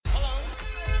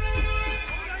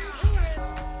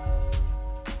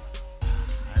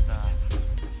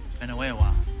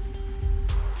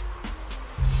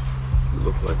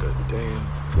damn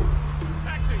fool.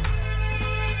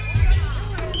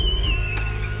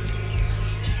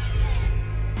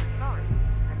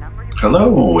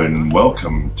 Hello and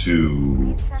welcome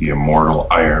to the Immortal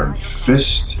Iron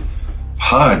Fist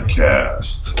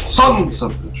podcast, Sons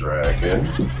of the Dragon.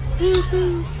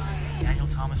 Daniel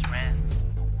Thomas Rand.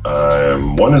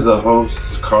 I'm one of the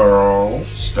hosts, Carl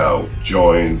Stout,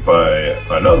 joined by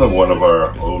another one of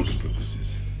our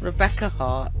hosts, Rebecca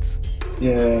Hart.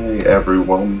 yay,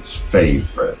 everyone's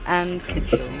favorite. And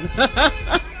Kitchen.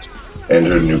 And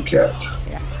her new cat.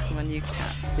 Yes, my new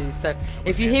cat too. So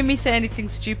if you hear me say anything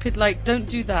stupid like don't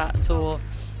do that or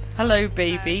hello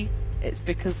baby, it's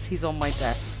because he's on my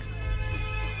desk.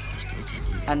 I still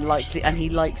can't believe And he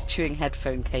likes chewing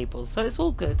headphone cables. So it's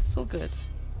all good. It's all good.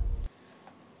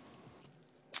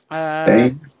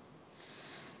 Hey.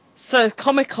 So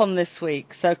Comic-Con this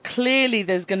week. So clearly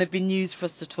there's going to be news for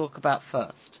us to talk about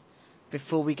first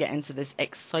before we get into this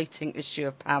exciting issue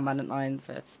of Power Man and Iron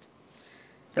Fist.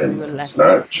 And it's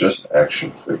not just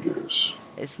action figures.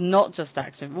 It's not just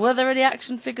action. Were there any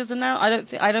action figures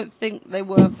announced? I don't think they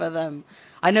were for them.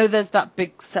 I know there's that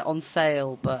big set on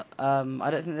sale, but I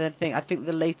don't think anything. I think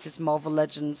the latest Marvel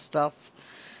Legends stuff.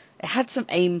 It had some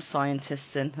AIM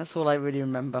scientists in. That's all I really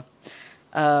remember.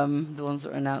 The ones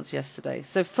that were announced yesterday.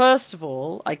 So first of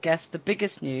all, I guess the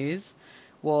biggest news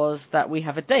was that we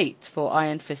have a date for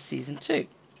Iron Fist Season 2,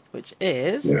 which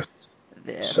is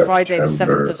Friday the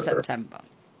 7th of September.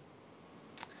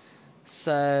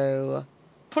 So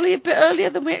probably a bit earlier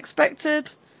than we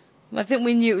expected. I think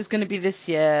we knew it was going to be this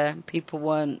year. People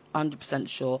weren't 100%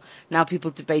 sure. Now people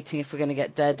debating if we're going to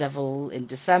get Daredevil in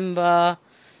December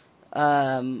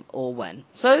or when.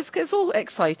 So it's all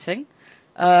exciting.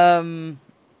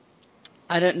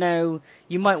 I don't know.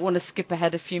 You might want to skip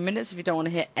ahead a few minutes if you don't want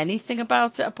to hear anything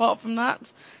about it apart from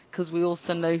that, because we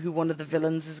also know who one of the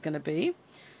villains is going to be.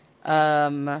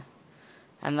 And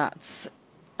that's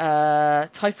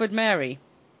Typhoid Mary,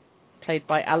 played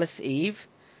by Alice Eve,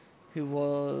 who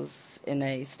was in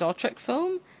a Star Trek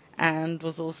film and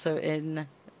was also in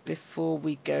Before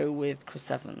We Go with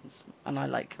Chris Evans, and I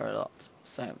like her a lot.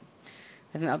 So I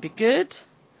think that'll be good.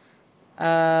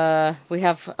 We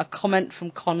have a comment from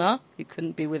Connor, who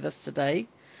couldn't be with us today,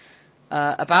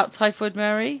 about Typhoid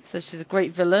Mary. So she's a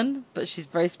great villain, but she's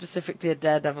very specifically a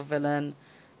Daredevil villain.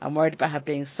 I'm worried about her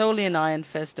being solely an Iron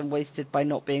Fist and wasted by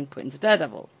not being put into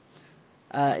Daredevil.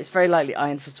 It's very likely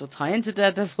Iron Fist will tie into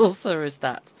Daredevil, so there is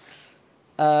that.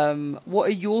 What are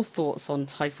your thoughts on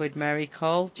Typhoid Mary,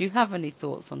 Carl? Do you have any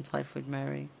thoughts on Typhoid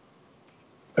Mary?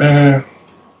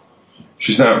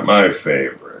 She's not my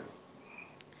favorite.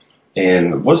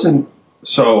 And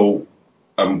so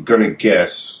I'm going to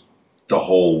guess the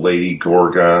whole Lady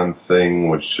Gorgon thing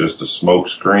was just a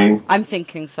smokescreen. I'm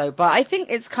thinking so, but I think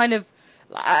it's kind of,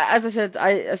 as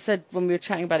I said when we were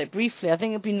chatting about it briefly, I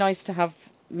think it'd be nice to have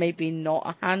maybe not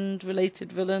a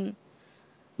hand-related villain.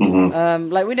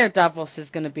 Mm-hmm. Like we know Davos is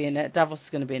going to be in it. Davos is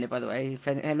going to be in it, by the way. If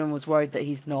anyone was worried that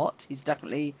he's not, he's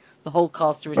definitely, the whole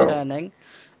cast are returning.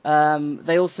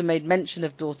 They also made mention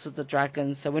of Daughter of the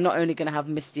Dragon, so we're not only going to have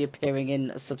Misty appearing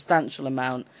in a substantial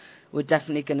amount, we're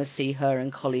definitely going to see her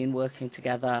and Colleen working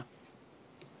together.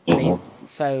 Mm-hmm.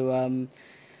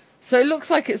 So it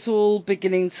looks like it's all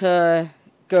beginning to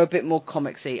go a bit more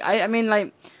comicsy. I mean,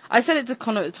 like, I said it to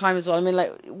Connor at the time as well. I mean,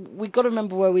 like, we got to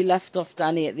remember where we left off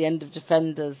Danny at the end of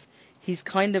Defenders. He's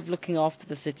kind of looking after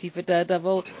the city for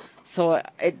Daredevil, so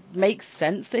it makes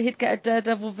sense that he'd get a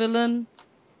Daredevil villain.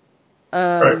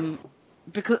 Right.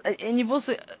 Because, and you've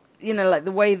also, like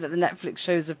the way that the Netflix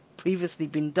shows have previously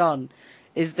been done,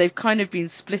 is they've kind of been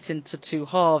split into two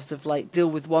halves of like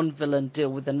deal with one villain, deal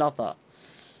with another.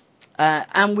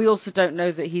 And we also don't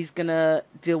know that he's going to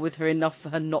deal with her enough for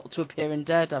her not to appear in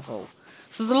Daredevil.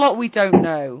 So there's a lot we don't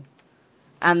know.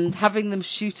 And having them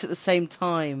shoot at the same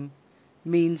time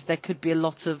means there could be a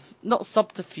lot of, not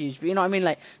subterfuge, but you know what I mean?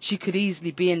 Like, she could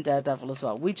easily be in Daredevil as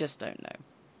well. We just don't know.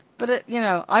 But,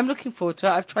 I'm looking forward to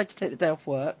it. I've tried to take the day off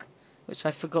work, which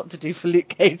I forgot to do for Luke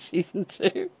Cage Season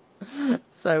 2.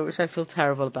 So, which I feel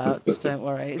terrible about. Don't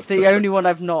worry. It's the only one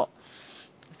I've not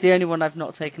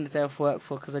taken the day off work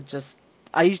for, because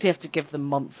I usually have to give them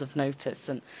months of notice,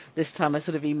 and this time I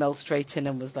sort of emailed straight in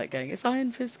and was like going, "It's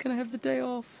Iron Fist, can I have the day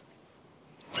off?"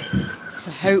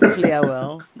 So hopefully I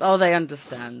will. Oh, they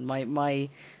understand. The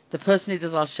person who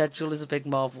does our schedule is a big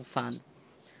Marvel fan.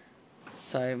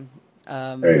 So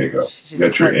there you go.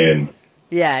 Get your in.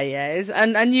 Yeah.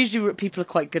 And usually people are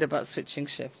quite good about switching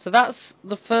shifts. So that's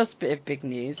the first bit of big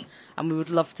news, and we would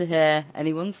love to hear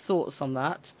anyone's thoughts on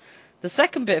that. The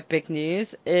second bit of big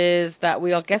news is that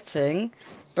we are getting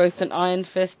both an Iron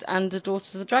Fist and a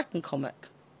Daughters of the Dragon comic.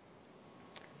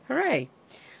 Hooray.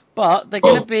 But they're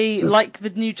going to Oh. be like the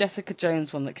new Jessica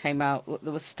Jones one that came out,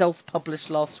 that was stealth published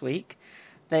last week.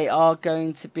 They are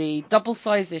going to be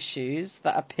double-sized issues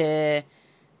that appear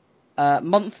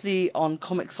monthly on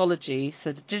Comixology,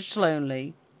 so the digital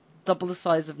only, double the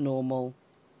size of normal,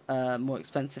 more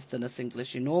expensive than a single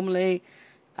issue normally.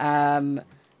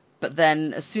 But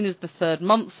then as soon as the third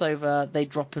month's over, they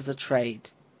drop as a trade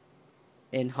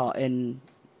in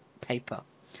paper,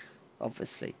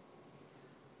 obviously.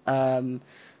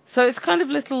 So it's kind of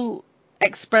little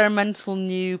experimental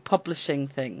new publishing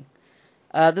thing.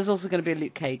 There's also going to be a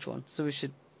Luke Cage one, so we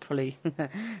should probably...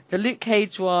 The Luke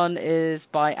Cage one is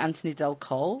by Anthony Del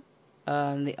Cole.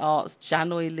 The art's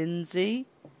Janoy Lindsay.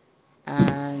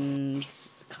 And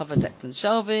cover Declan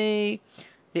Shelby.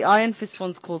 The Iron Fist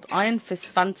one's called Iron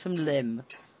Fist Phantom Limb.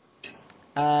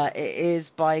 It is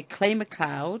by Clay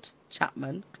McLeod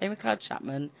Chapman,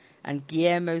 and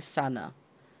Guillermo Sana.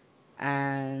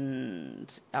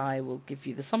 And I will give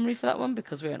you the summary for that one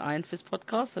because we're an Iron Fist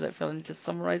podcast, so I don't feel I need to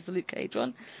summarise the Luke Cage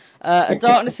one. A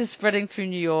darkness is spreading through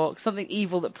New York, something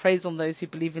evil that preys on those who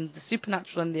believe in the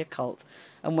supernatural and the occult.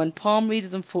 And when palm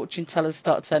readers and fortune tellers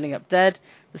start turning up dead,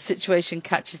 the situation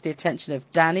catches the attention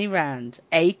of Danny Rand,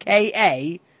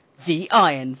 a.k.a. the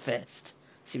Iron Fist.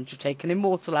 Seem to have taken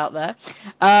Immortal out there.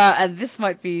 And this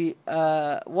might be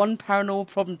one paranormal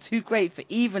problem too great for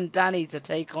even Danny to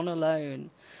take on alone.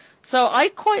 So I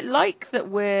quite like that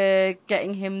we're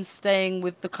getting him staying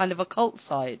with the kind of occult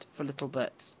side for a little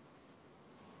bit.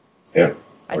 Yeah,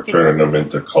 we're turning him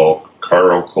into Carl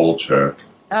Kolchak.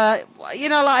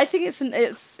 I think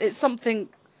it's something.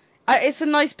 It's a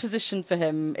nice position for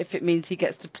him if it means he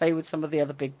gets to play with some of the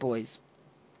other big boys.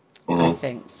 Mm-hmm. I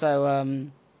think so.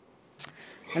 And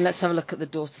let's have a look at the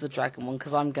Daughter of the Dragon one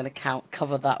because I'm going to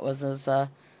cover that as a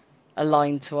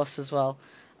line to us as well.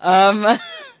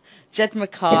 Jed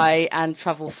Mackay and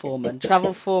Travel Foreman.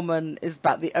 Travel Foreman is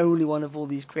about the only one of all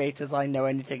these creators I know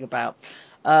anything about.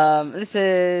 This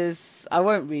is... I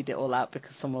won't read it all out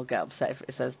because someone will get upset if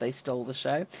it says they stole the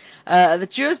show. The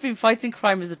duo has been fighting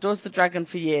crime as the Daughters of the Dragon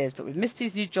for years, but with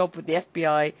Misty's new job with the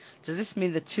FBI, does this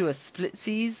mean the two are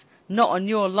splitsies? Not on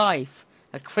your life.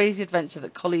 A crazy adventure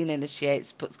that Colleen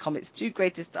initiates puts Comics' two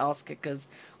greatest ass kickers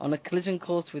on a collision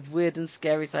course with weird and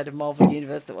scary side of Marvel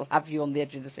Universe that will have you on the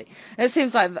edge of the seat. It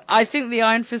seems like I think the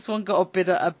Iron Fist one got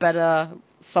a better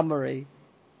summary,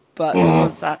 but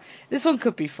this one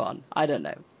could be fun. I don't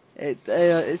know.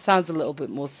 It sounds a little bit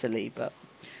more silly, but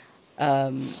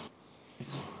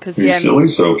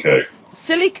silly's okay.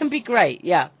 Silly can be great,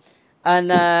 yeah.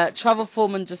 And Travel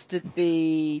Foreman just did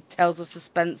the Tales of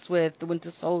Suspense with the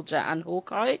Winter Soldier and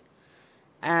Hawkeye,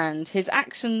 and his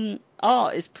action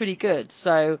art is pretty good.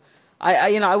 So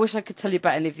I wish I could tell you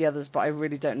about any of the others, but I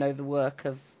really don't know the work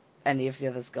of any of the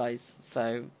others guys.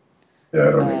 So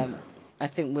yeah, I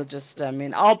think we'll just.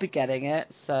 I'll be getting it.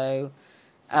 So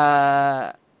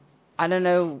I don't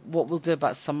know what we'll do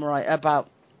about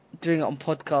doing it on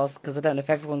podcast because I don't know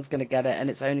if everyone's going to get it, and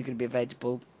it's only going to be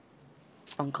available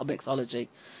on Comixology,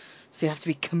 so you have to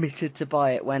be committed to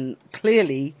buy it when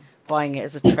clearly buying it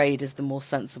as a trade is the more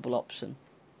sensible option,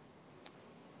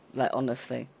 like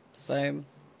honestly. So,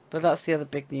 but that's the other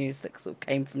big news that sort of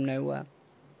came from nowhere.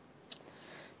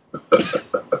 And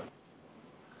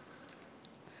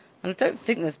I don't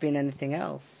think there's been anything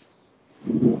else.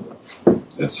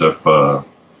 It's if you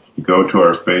go to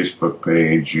our Facebook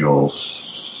page, you'll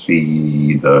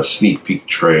see the sneak peek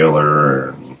trailer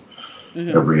and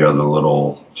every other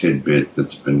little tidbit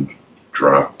that's been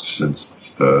dropped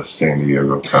since the San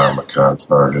Diego Comic-Con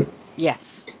started.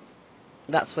 Yes.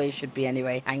 That's where you should be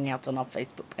anyway, hanging out on our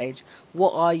Facebook page.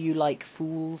 What are you like,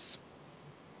 fools?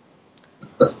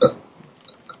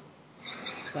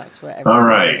 That's where everyone All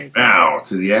right, goes. now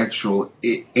to the actual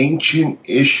ancient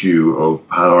issue of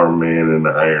Power Man and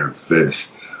Iron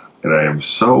Fist. And I am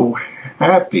so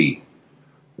happy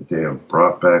that they have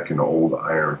brought back an old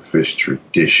Iron Fist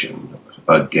tradition,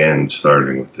 again,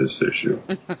 starting with this issue.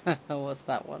 What's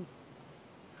that one?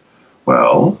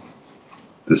 Well,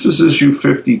 this is issue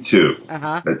 52.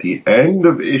 Uh-huh. At the end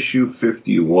of issue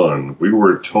 51, we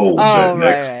were told that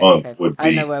next month would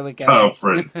be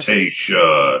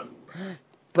confrontation.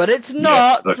 But it's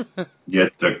not.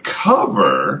 Yet the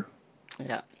cover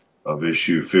of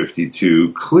issue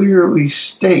 52 clearly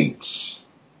states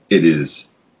it is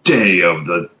Day of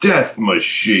the Death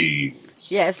Machines.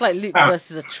 Yeah, it's like Luke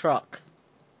versus a truck.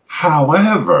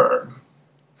 However,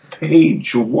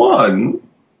 page 1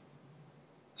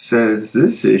 says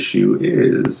this issue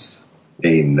is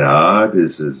a nod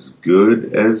is as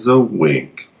good as a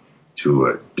wink to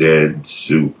a dead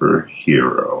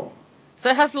superhero. So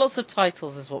it has lots of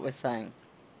titles, is what we're saying.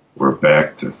 We're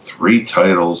back to 3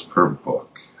 titles per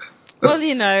book. Well,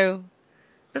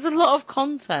 there's a lot of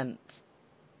content.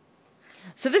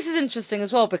 So this is interesting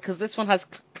as well, because this one has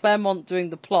Claremont doing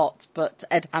the plot, but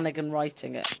Ed Hannigan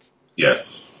writing it.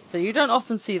 Yes. So you don't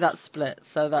often see that split,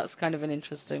 so that's kind of an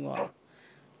interesting one.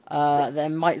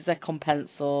 Then Mike Zeck on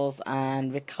pencils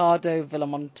and Ricardo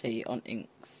Villamonte on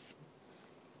inks.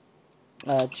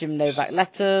 Jim Novak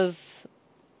letters,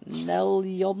 Nel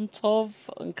Yontov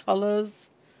on colours,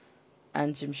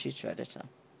 and Jim Shooter editor.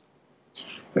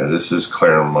 Yeah, this is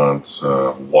Claremont's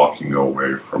walking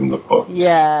away from the book.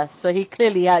 Yeah, so he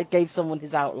clearly gave someone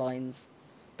his outlines,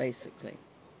 basically.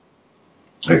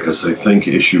 Because I think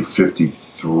issue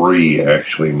 53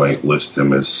 actually might list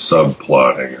him as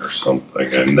subplotting or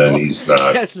something, and then he's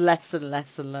not. It gets less and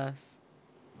less and less.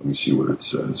 Let me see what it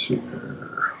says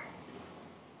here.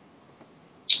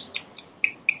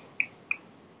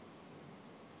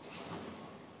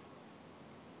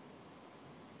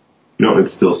 No, it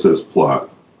still says plot.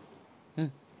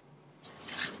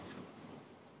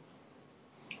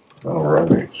 All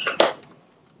right.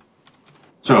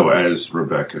 So, as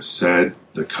Rebecca said,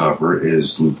 the cover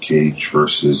is Luke Cage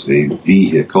versus a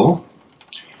vehicle.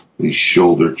 He's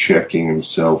shoulder checking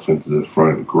himself into the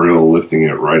front grille, lifting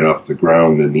it right off the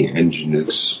ground, and the engine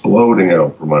exploding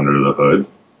out from under the hood.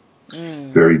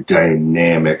 Very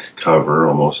dynamic cover,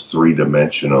 almost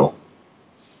 3-dimensional.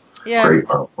 Yeah. Great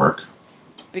artwork.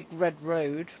 Big red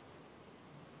road.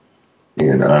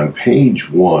 And on page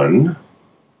 1,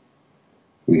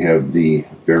 we have the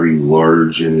very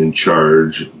large and in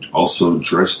charge, also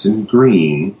dressed in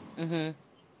green. Mm-hmm.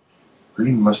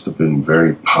 Green must have been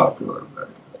very popular back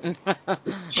then.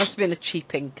 Must have been a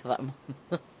cheap ink that month.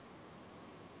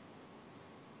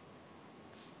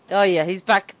 Oh yeah, he's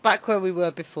back where we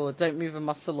were before. Don't move a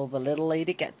muscle or the little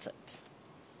lady gets it.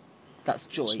 That's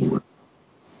Joy. So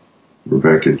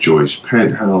Rebecca Joy's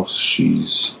penthouse.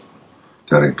 She's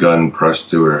got a gun pressed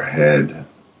to her head.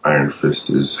 Iron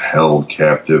Fist is held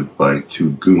captive by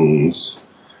 2 goons.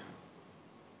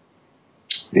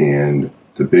 And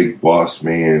the big boss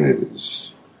man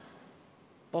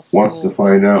wants to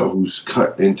find out who's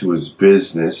cut into his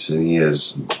business, and he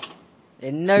has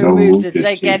no move to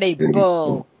take any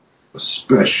bull.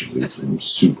 Especially from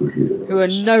superheroes. Who are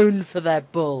known for their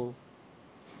bull.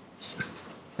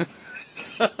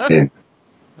 And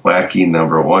Lackey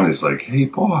number 1 is like, hey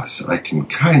boss, I can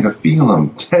kind of feel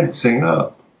him tensing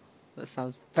up. That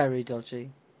sounds very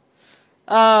dodgy.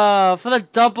 For the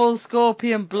double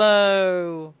scorpion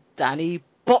blow. Danny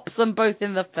bops them both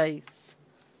in the face.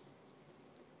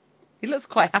 He looks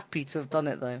quite happy to have done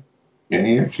it, though. Yeah,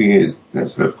 he actually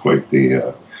does have quite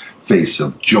the face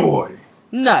of joy.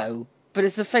 No, but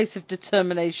it's a face of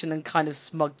determination and kind of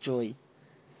smug joy.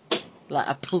 Like,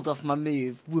 I pulled off my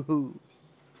move. Woohoo.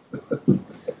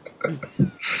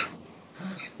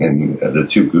 And the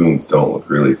 2 goons don't look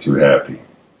really too happy.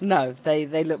 No, they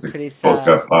look pretty sad. Both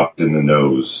got popped in the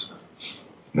nose.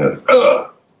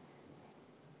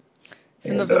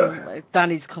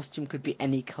 Danny's costume could be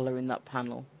any colour in that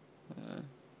panel.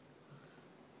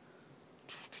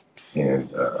 And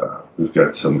we've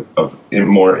got some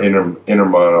more inner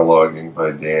monologuing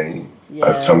by Danny. Yeah.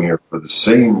 I've come here for the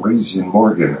same reason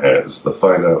Morgan has, to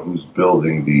find out who's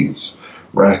building these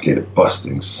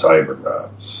racket-busting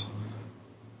cybernauts.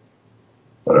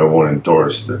 But I won't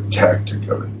endorse the tactic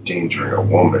of endangering a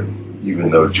woman,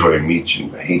 even though Joy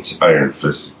Meacham hates Iron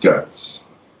Fist's guts.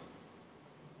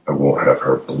 I won't have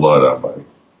her blood on my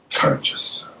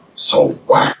conscience. So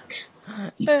whack!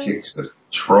 He kicks a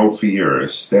trophy or a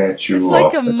statue. It's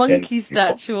like a monkey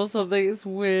statue or something. It's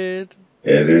weird.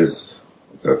 It is.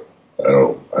 I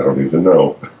don't even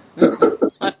know.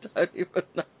 I don't even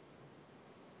know.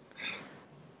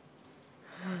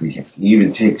 He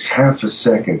even takes half a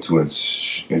second to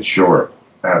ensure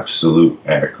absolute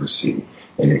accuracy,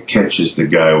 and it catches the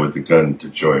guy with the gun to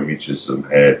Joy Meacham's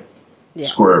head,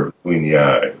 square between the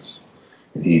eyes.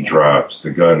 And he drops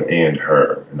the gun and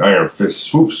her, and Iron Fist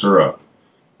swoops her up,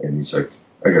 and he's like,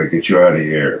 I gotta get you out of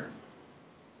here.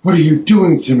 What are you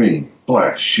doing to me?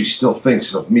 Blast, she still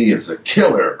thinks of me as a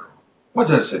killer. What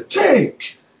does it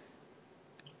take?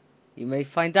 You may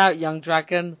find out, young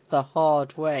dragon, the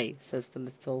hard way, says the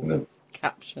little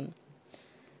caption.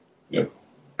 Yep.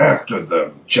 After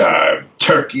the jive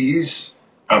turkeys,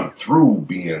 I'm through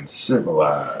being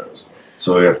civilized.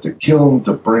 So you have to kill them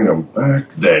to bring them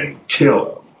back, then kill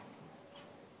them.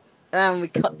 And we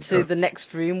cut to the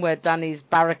next room where Danny's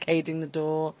barricading the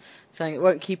door, saying it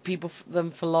won't keep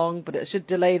them for long, but it should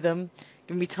delay them.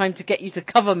 Give me time to get you to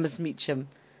cover, Miss Meacham.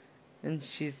 And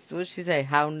what did she say?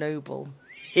 How noble.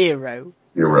 Hero.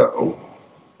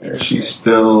 And she's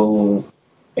still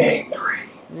angry.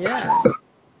 Yeah.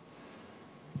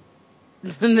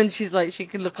 And then she's like, she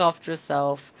can look after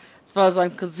herself. As far as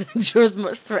I'm concerned, you're as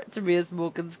much threat to me as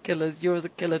Morgan's killers. You're a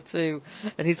killer too.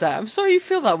 And he's like, I'm sorry you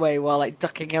feel that way, while like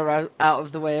ducking her out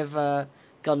of the way of a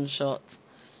gunshot.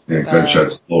 Yeah,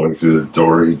 gunshots blowing through the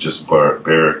door. He just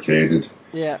barricaded.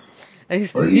 Yeah. And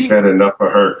Or he's had enough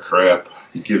of her crap.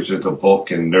 He gives her the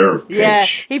Vulcan nerve pinch. Yeah,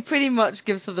 he pretty much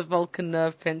gives her the Vulcan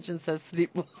nerve pinch and says, sleep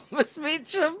well, Miss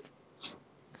Meacham.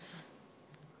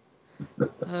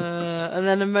 And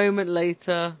then a moment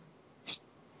later...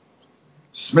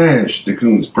 Smash! The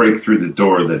goons break through the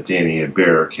door that Danny had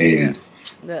barricaded.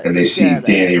 Yeah. And they see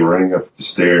Danny running up the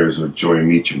stairs with Joy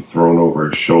Meacham thrown over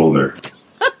his shoulder.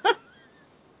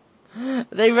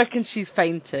 They reckon she's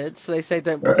fainted, so they say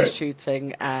don't bother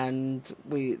shooting, and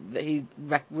he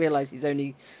realises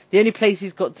the only place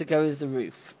he's got to go is the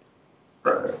roof.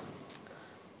 Right.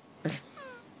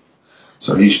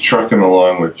 So he's trucking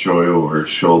along with Joy over his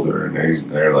shoulder, and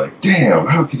they're like, damn,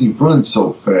 how can he run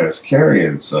so fast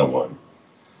carrying someone?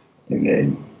 And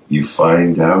then you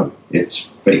find out it's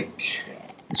fake.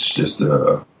 It's just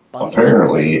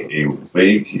apparently a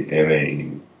wig and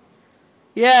a...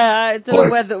 Yeah, I don't know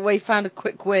whether we found a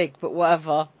quick wig, but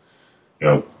whatever.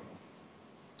 Yep.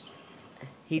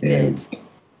 He did.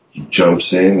 He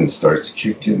jumps in and starts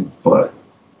kicking butt.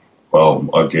 Well,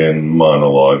 again,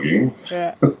 monologuing.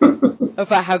 Yeah.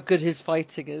 About how good his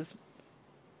fighting is.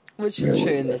 Which is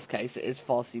true in this case. It is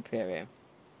far superior.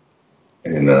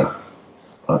 And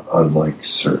unlike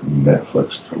certain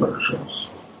Netflix commercials.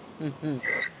 Mm-hmm.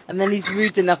 And then he's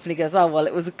rude enough and he goes, oh, well,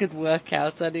 it was a good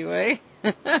workout anyway.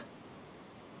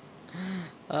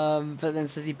 But then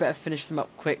says he better finish them up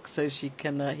quick so she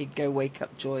can he'd go wake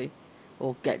up Joy,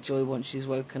 or get Joy once she's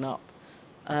woken up.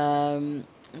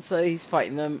 So he's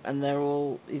fighting them, and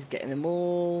he's getting them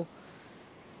all.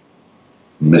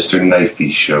 Mr.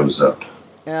 Knifey shows up.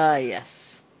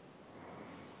 Yes.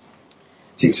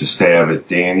 Takes a stab at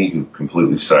Danny, who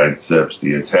completely sidesteps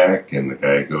the attack, and the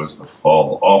guy goes to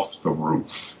fall off the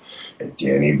roof. And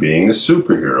Danny, being a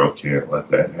superhero, can't let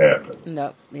that happen.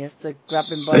 No, he has to grab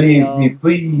him by the arm. Save me,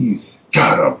 please.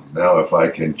 Got him. Now if I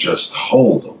can just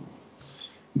hold him.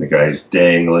 And the guy's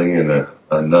dangling, and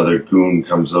another goon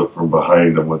comes up from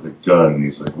behind him with a gun. And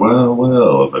he's like,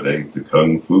 well, if it ain't the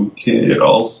Kung Fu Kid,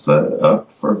 all set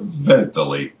up for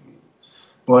ventilating.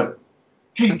 But,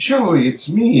 hey, Joey, it's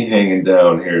me hanging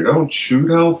down here. Don't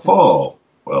shoot, I'll fall.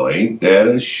 Well, ain't that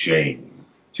a shame?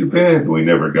 Too bad we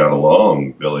never got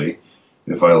along, Billy.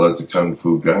 If I let the Kung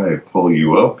Fu guy pull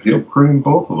you up, he'll cream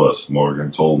both of us,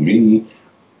 Morgan told me.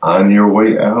 On your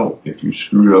way out if you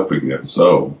screwed up again.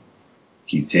 So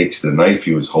he takes the knife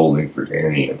he was holding for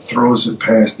Danny and throws it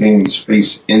past Danny's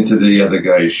face into the other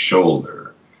guy's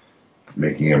shoulder,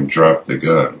 making him drop the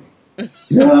gun.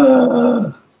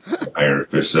 Yeah! Iron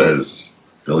Fist says,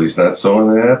 Billy's not so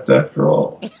inept after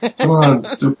all. Come on,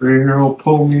 superhero,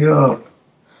 pull me up.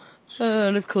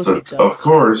 And of course he does. Of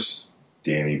course,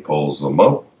 Danny pulls him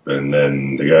up, and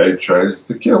then the guy tries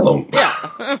to kill him.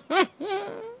 Yeah.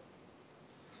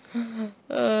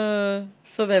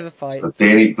 So they have a fight. So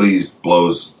Danny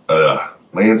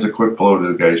lands a quick blow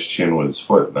to the guy's chin with his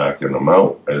foot, knocking him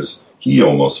out as he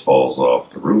almost falls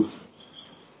off the roof.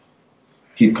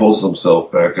 He pulls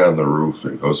himself back on the roof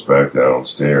and goes back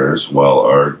downstairs while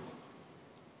our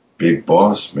big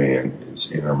boss man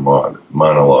is inner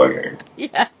monologuing.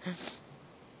 Yeah.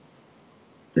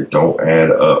 It don't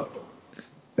add up.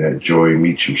 That Joy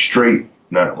Meacham straight,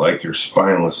 not like your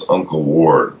spineless Uncle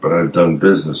Ward, but I've done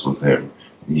business with him.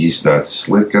 He's not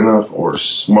slick enough or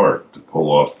smart to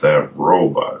pull off that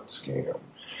robot scam.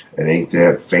 And ain't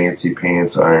that fancy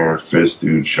pants Iron Fist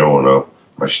dude showing up?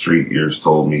 My street ears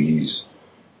told me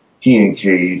he and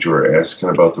Cage were asking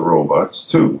about the robots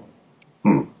too.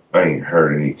 I ain't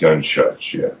heard any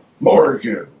gunshots yet.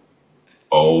 Morgan!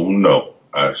 Oh no,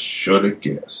 I should have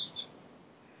guessed.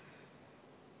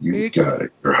 You got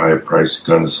it. Your high-priced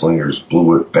gunslingers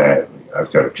blew it badly.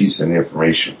 I've got a piece of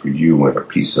information for you and a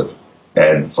piece of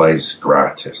advice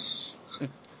gratis.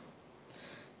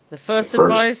 The first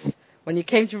advice, when you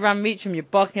came to Ram Meacham, you're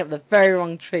barking up the very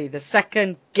wrong tree. The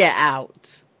second, get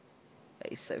out.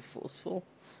 He's so forceful.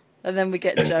 And then we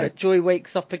get Joy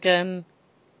wakes up again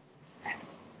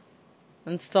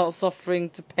and starts offering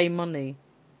to pay money.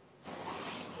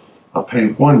 I'll pay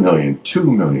 $1 million, $2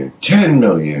 million, $10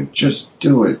 million. Just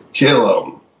do it. Kill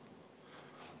him.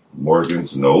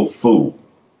 Morgan's no fool.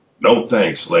 No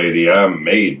thanks, lady. I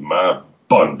made my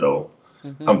bundle.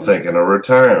 I'm thinking of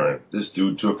retiring. This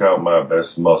dude took out my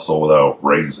best muscle without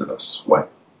raising a sweat.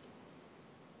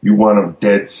 You want him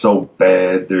dead so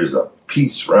bad, there's a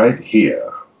piece right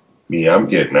here. Me, I'm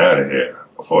getting out of here.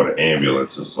 before the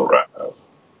ambulances arrive.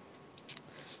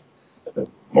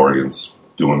 Morgan's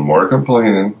doing more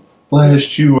complaining.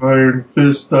 Blast you, Iron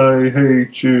Fist, I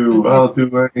hate you. I'll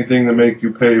do anything to make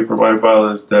you pay for my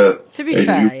father's death. To be and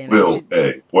fair, you will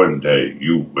pay. One day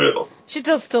you will. She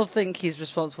does still think he's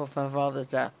responsible for her father's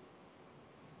death.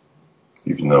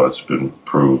 Even though it's been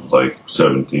proved like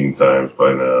 17 times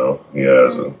by now, he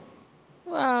hasn't.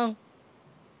 Well,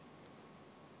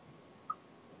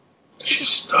 she's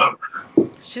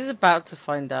stubborn. She's about to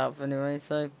find out anyway,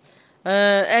 so...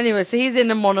 anyway, so he's in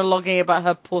a monologuing about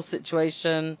her poor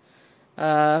situation. He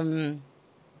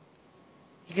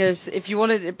goes, if you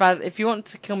want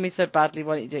to kill me so badly,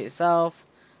 why don't you do it yourself?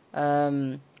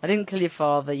 I didn't kill your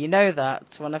father, you know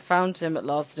that. When I found him at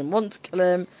last, I didn't want to kill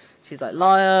him. She's like,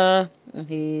 liar.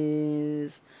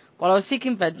 And while I was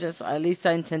seeking vengeance, at least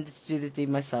I intended to do the deed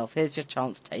myself. Here's your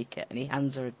chance, take it. And he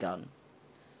hands her a gun.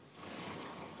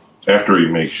 After he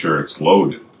makes sure it's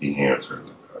loaded, he hands her the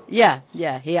gun.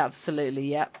 Yeah, he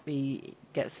absolutely, he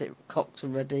gets it cocked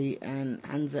and ready and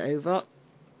hands it over.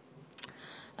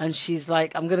 And she's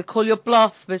like, I'm going to call your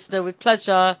bluff, mister, with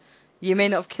pleasure. You may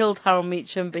not have killed Harold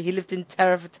Meacham, but he lived in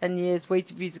terror for 10 years,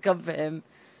 waiting for you to comfort him.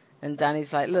 And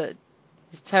Danny's like, look,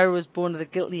 his terror was born of the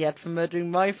guilt he had for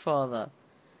murdering my father.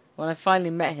 When I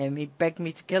finally met him, he begged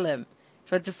me to kill him. He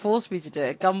tried to force me to do it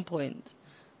at gunpoint.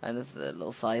 And there's the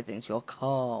little side things, you're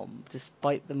calm,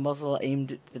 despite the muzzle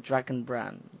aimed at the dragon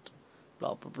brand.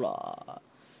 Blah, blah, blah.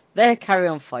 They carry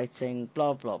on fighting,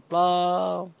 blah, blah,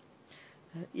 blah.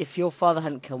 If your father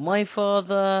hadn't killed my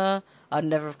father, I'd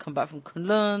never have come back from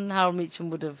Kunlun. Harold Meacham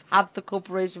would have had the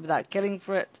corporation without killing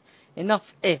for it.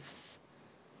 Enough ifs.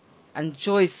 And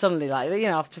Joy suddenly,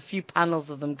 after a few panels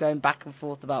of them going back and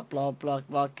forth about blah, blah,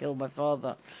 blah, kill my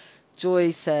father,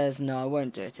 Joy says, no, I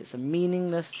won't do it. It's a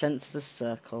meaningless, senseless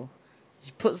circle.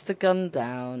 She puts the gun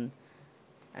down,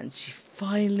 and she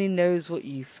finally knows what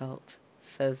you felt,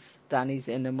 says Danny's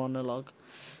inner monologue.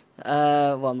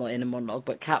 Well, not in a monologue,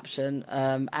 but caption.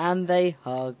 And they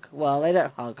hug. Well, they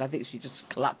don't hug. I think she just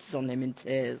collapses on him in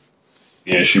tears.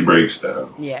 Yeah, she breaks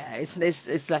down. Yeah,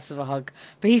 it's less of a hug.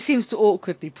 But he seems to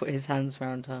awkwardly put his hands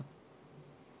around her.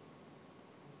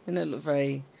 You know, look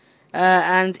very...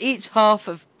 and each half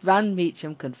of Van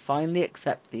Meacham can finally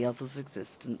accept the other's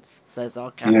existence, says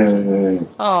our caption. Yay.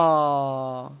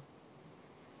 Aww.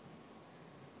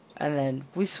 And then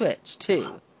we switch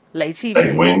to late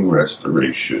evening. Nightwing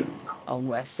Restoration. On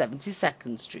West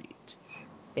 72nd Street.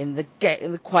 In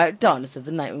the quiet darkness of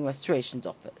the Nightwing Restoration's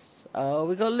office. Oh,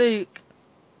 we got Luke.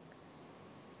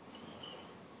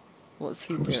 What's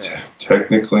he doing?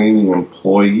 Technically an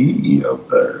employee of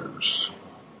theirs.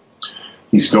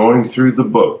 He's going through the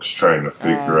books trying to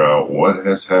figure out what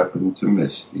has happened to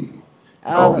Misty.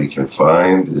 All he can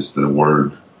find is the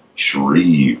word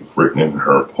Shreve written in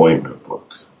her appointment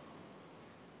book.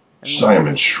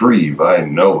 Simon Shreve, I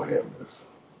know him. If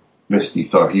Misty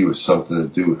thought he has something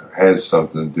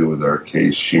to do with our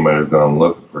case, she might have gone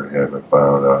looking for him and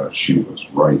found out she was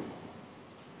right.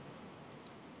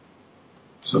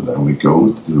 So then we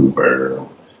go to where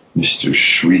Mr.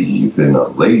 Shreve and a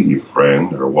lady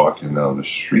friend are walking down the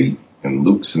street, and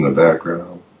Luke's in the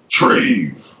background.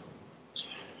 Shreve!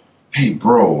 Hey,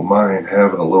 bro, mind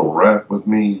having a little rap with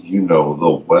me? You know, the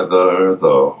weather,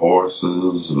 the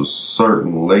horses, a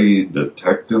certain lady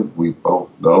detective we both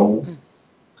know.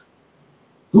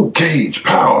 Luke Cage,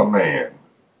 Power Man.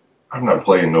 I'm not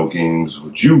playing no games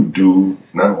with you, dude.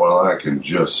 Not while I can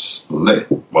just split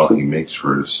while he makes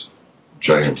for his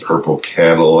giant purple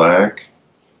Cadillac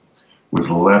with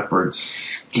leopard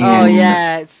skin. Oh,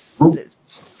 yeah,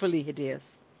 it's fully hideous.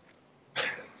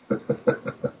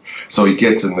 So he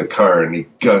gets in the car and he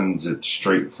guns it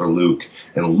straight for Luke.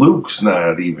 And Luke's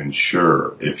not even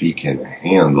sure if he can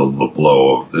handle the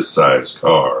blow of this size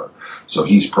car. So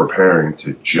he's preparing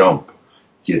to jump,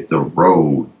 yet the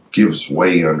road gives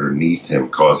way underneath him,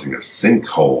 causing a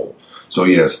sinkhole. So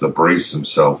he has to brace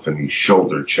himself, and he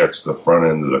shoulder checks the front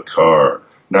end of the car,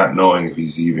 not knowing if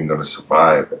he's even going to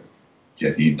survive it.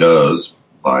 Yet he does,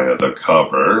 via the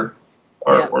cover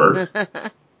artwork.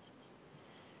 Yep.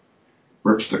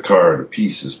 Rips the car to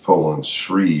pieces, pulling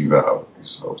Shreve out. He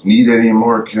says, need any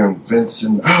more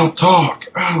convincing? I'll talk.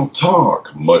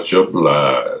 Much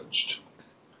obliged.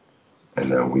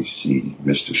 And then we see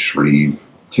Mr. Shreve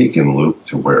taking Luke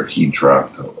to where he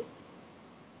dropped him.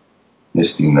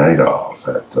 Misty Nightoff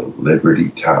at the Liberty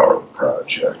Tower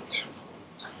project.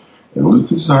 And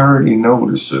Luke is already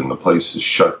noticing the place is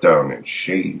shut down and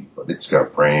shady, but it's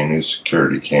got brand new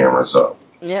security cameras up.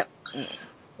 Yep.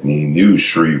 And he knew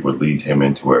Shreve would lead him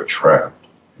into a trap.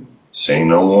 And Say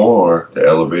no more. The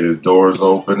elevator doors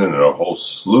open and a whole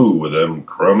slew of them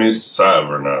crummy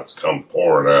cybernauts come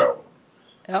pouring out.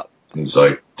 Yep. He's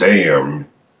like, damn,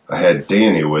 I had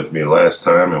Danny with me last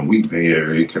time and we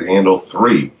barely could handle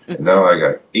 3. And now I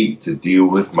got 8 to deal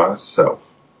with myself.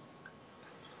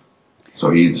 So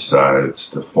he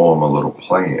decides to form a little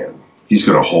plan. He's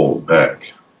going to hold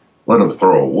back. Let him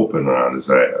throw a whooping on his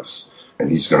ass. And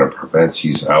he's going to prevent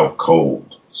he's out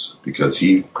cold. Because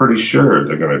he's pretty sure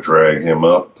they're going to drag him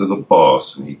up to the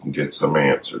boss and he can get some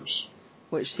answers.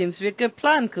 Which seems to be a good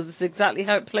plan, because it's exactly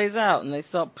how it plays out. And they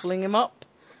start pulling him up.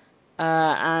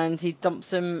 And he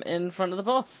dumps him in front of the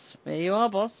boss. Here you are,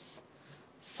 boss.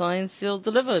 Signed, sealed,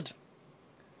 delivered.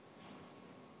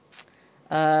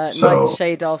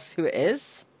 Nightshade asks who it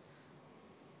is.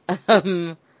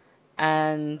 And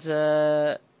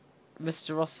Mr.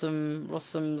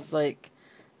 Rossum's like,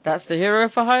 that's the hero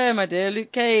for hire, my dear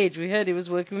Luke Cage. We heard he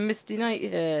was working with Misty Knight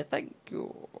here. Thank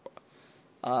you.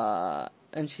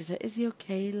 And she said, is he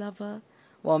okay, lover?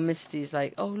 While Misty's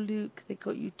like, oh, Luke, they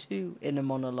got you too, in a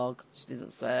monologue. She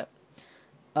doesn't say it.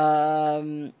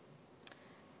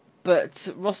 But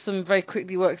Rossum very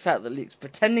quickly works out that Luke's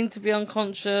pretending to be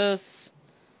unconscious,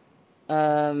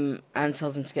 and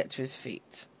tells him to get to his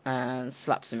feet, and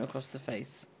slaps him across the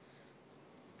face.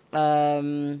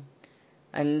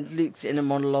 And Luke's inner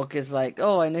monologue is like,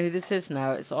 oh, I know who this is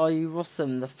now. It's R.U.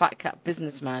 Rossum, the fat cat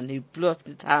businessman who blew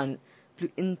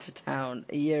into town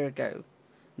a year ago.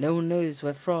 No one knows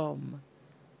where from.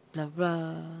 Blah,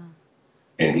 blah.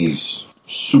 And he's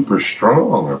super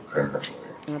strong, apparently.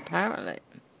 Apparently.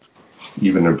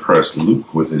 Even impressed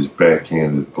Luke with his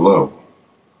backhanded blow.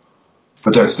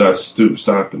 But that's not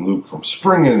stopping Luke from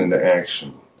springing into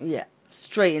action. Yeah,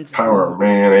 straight into Power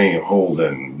Man ain't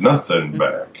holding nothing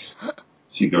back.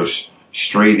 He goes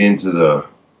straight into the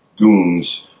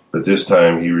goons, but this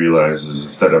time he realizes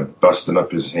instead of busting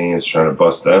up his hands trying to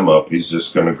bust them up, he's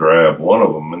just going to grab one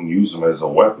of them and use them as a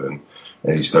weapon.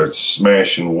 And he starts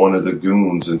smashing one of the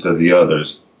goons into the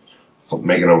others,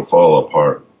 making them fall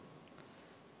apart.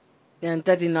 And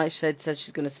Daddy Nightshade says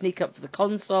she's going to sneak up to the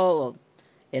console, or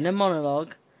in a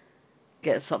monologue,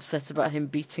 gets upset about him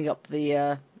beating up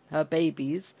her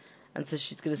babies, and says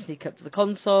she's going to sneak up to the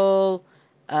console,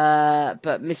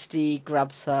 but Misty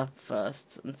grabs her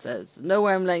first and says, no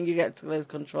way I'm letting you get to those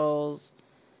controls,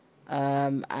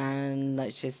 and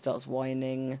Nightshade starts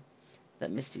whining that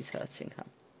Misty's hurting her.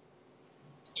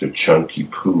 To Chunky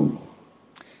Poo.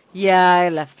 Yeah, I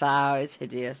left that out, it's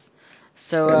hideous.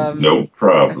 So, no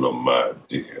problem, my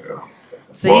dear.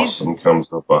 So Rossum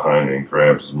comes up behind and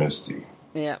grabs Misty.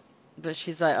 Yeah, but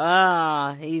she's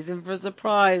like, he's in for a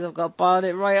surprise. I've got a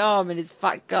bionic right arm in his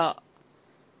fat gut.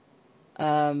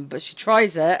 But she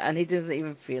tries it, and he doesn't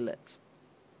even feel it.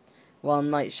 While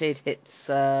Nightshade hits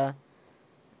something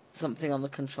on the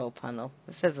control panel.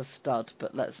 It says a stud,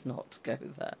 but let's not go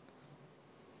there.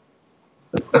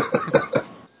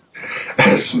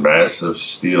 As massive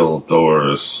steel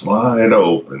doors slide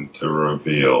open to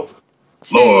reveal,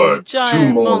 Lord, 2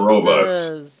 more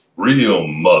monsters. robots. Real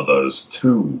mothers,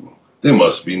 too. They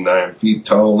must be 9 feet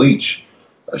tall each.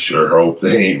 I sure hope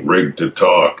they ain't rigged to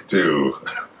talk, too.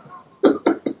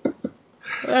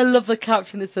 I love the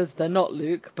caption that says, they're not,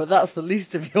 Luke, but that's the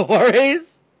least of your worries.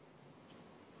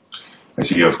 As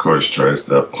he, of course, tries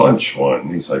to punch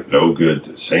one. He's like, no good.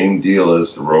 The same deal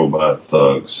as the robot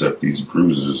thug, except these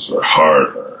bruises are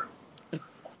harder.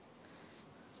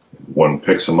 One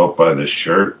picks him up by the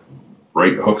shirt,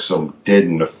 right hooks him dead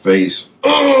in the face.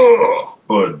 Ugh!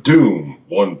 But doom!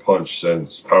 One punch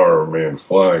sends Power Man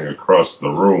flying across the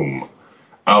room,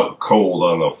 out cold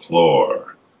on the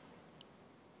floor.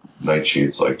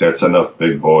 Nightshade's like, that's enough,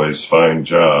 big boys. Fine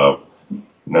job.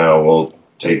 Now we'll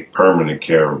take permanent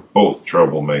care of both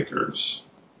troublemakers.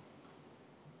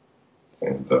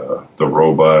 And the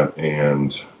robot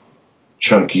and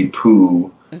Chunky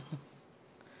Poo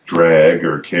drag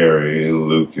or carry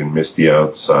Luke and Misty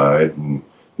outside. And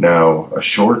now, a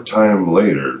short time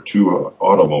later, 2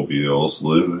 automobiles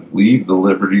leave the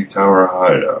Liberty Tower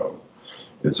hideout.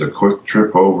 It's a quick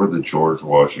trip over the George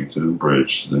Washington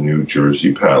Bridge to the New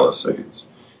Jersey Palisades,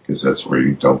 because that's where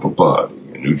you dump a body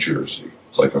in New Jersey.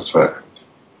 It's like a fact.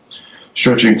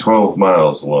 Stretching 12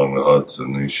 miles along the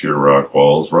Hudson, these sheer rock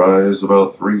walls rise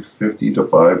about 350 to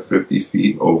 550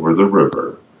 feet over the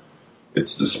river.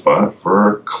 It's the spot for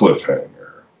a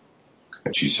cliffhanger.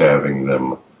 And she's having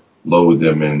them load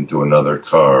them into another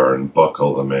car and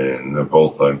buckle them in. They're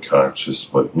both unconscious,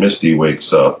 but Misty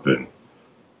wakes up and,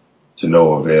 to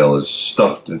no avail, is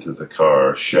stuffed into the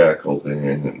car, shackled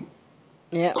in,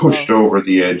 and pushed over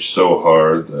the edge so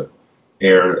hard the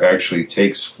air actually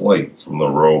takes flight from the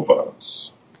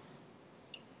robots.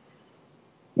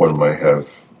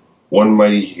 One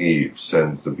mighty heave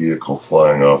sends the vehicle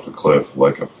flying off the cliff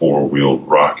like a four-wheeled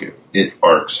rocket. It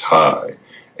arcs high,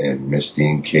 and Misty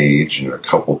and Cage and a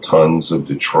couple tons of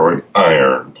Detroit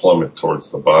iron plummet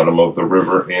towards the bottom of the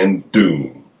river and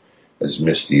doom as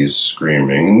Misty is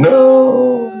screaming,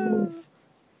 "No!"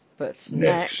 But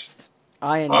Next,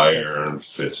 Iron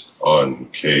Fist. Fist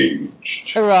uncaged.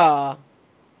 Hurrah!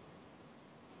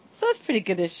 So that's a pretty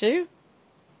good issue.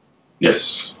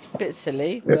 Yes. Bit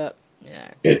silly, Yeah. but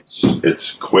yeah.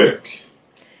 It's quick.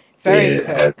 Very It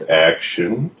quick. has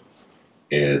action.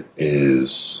 It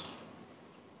is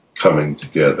coming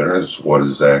together as what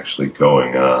is actually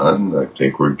going on. I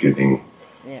think we're getting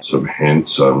some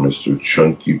hints on Mr.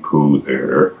 Chunky Poo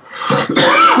there.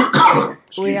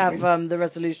 We have the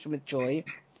resolution with Joy.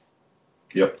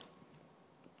 Yep.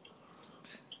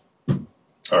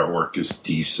 Artwork is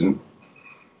decent.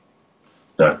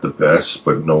 Not the best,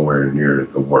 but nowhere near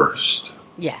the worst.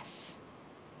 Yes.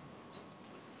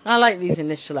 I like these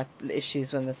initial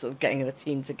issues when they're sort of getting the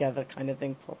team together kind of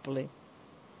thing properly.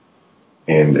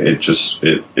 And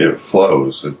it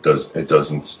flows. It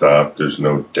doesn't stop. There's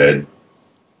no dead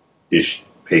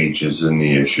pages in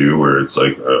the issue where it's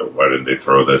like, why did they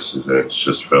throw this? It's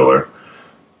just filler.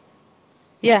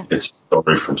 Yeah. It's a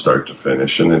story from start to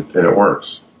finish, and it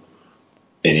works.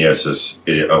 And yes,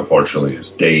 it unfortunately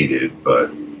is dated,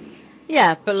 but...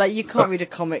 Yeah, but like you can't read a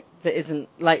comic that isn't...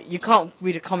 Like, you can't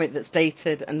read a comic that's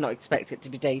dated and not expect it to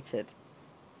be dated.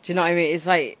 Do you know what I mean? It's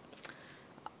like...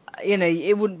 You know,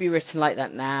 it wouldn't be written like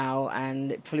that now,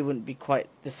 and it probably wouldn't be quite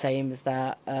the same as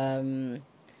that.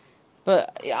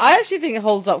 But I actually think it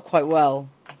holds up quite well.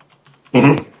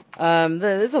 Mm-hmm.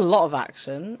 There's a lot of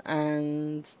action,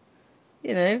 and,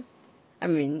 you know, I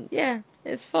mean, yeah,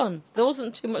 it's fun. There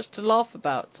wasn't too much to laugh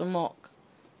about, to mock.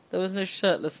 There was no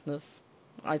shirtlessness.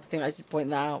 I think I should point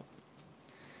that out.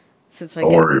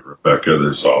 Don't worry, Rebecca,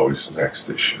 there's always next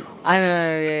issue. I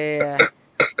know, yeah.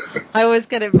 I always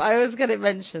get it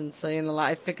mentioned, so, you know,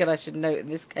 like, I figured I should note in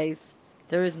this case,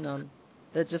 there is none.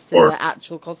 They're just in their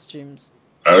actual costumes.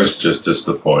 I was just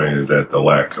disappointed at the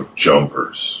lack of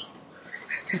jumpers.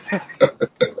 We'll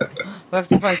have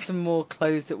to find some more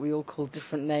clothes that we all call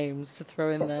different names to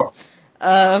throw in there.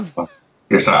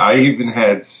 Yes, I even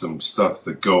had some stuff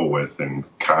to go with, and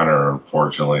Connor,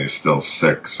 unfortunately, is still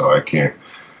sick, so I can't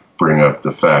bring up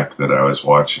the fact that I was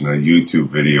watching a YouTube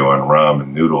video on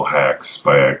ramen noodle hacks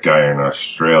by a guy in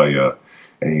Australia,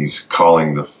 and he's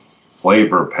calling the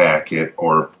flavor packet,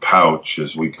 or pouch,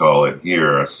 as we call it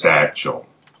here, a satchel.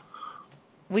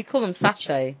 We call them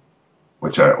sachet.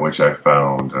 Which I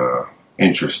found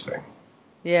interesting.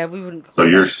 Yeah, we wouldn't call so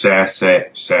you're I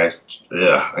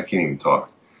can't even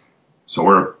talk. So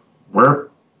we're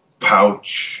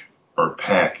pouch or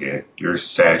packet, you're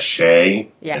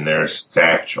sachet, and they're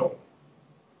satchel.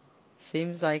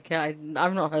 Seems like I've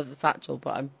not heard the satchel,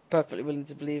 but I'm perfectly willing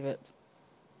to believe it.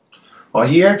 Well,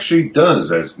 he actually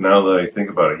does. As now that I think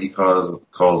about it, he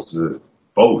calls it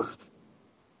both.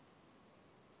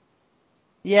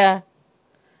 Yeah,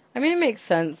 I mean it makes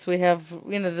sense. We have,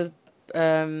 you know,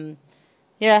 the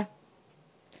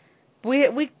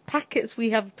we packets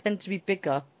we have tend to be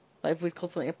bigger. Like if we call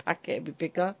something a packet, it'd be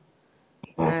bigger.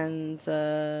 And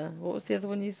what was the other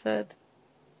one you said?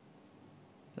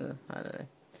 I don't know.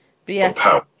 But yeah,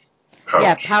 pouch.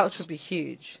 Yeah, pouch would be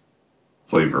huge.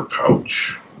 Flavor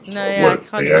pouch. No, I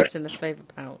can't imagine a flavor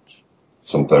pouch.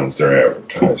 Sometimes they're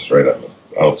advertised right on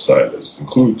the outside as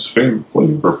includes flavor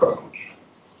pouch.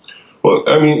 Well,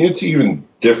 I mean, it's even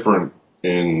different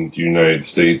in the United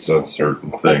States on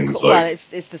certain things. Well,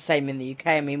 it's the same in the UK.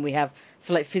 I mean, we have,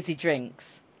 for like fizzy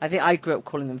drinks, I think I grew up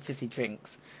calling them fizzy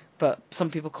drinks, but some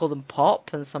people call them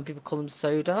pop and some people call them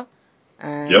soda.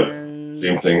 And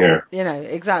same thing here. You know,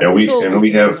 exactly. And we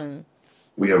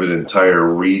have an entire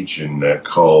region that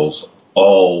calls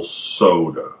all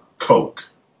soda Coke.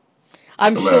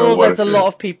 I'm sure there's a lot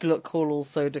of people that call all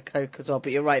soda Coke as well,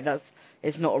 but you're right,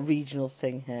 it's not a regional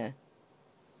thing here.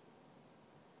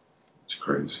 It's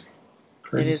crazy.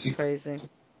 It is crazy.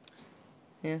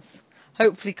 Yes.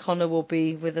 Hopefully Connor will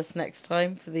be with us next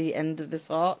time for the end of this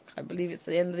arc. I believe it's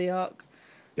the end of the arc.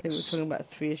 Yes. I think we're talking about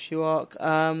a 3-issue arc.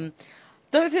 Don't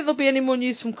think there'll be any more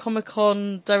news from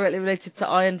Comic-Con directly related to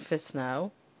Iron Fist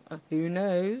now. Who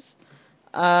knows?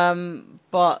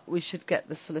 But we should get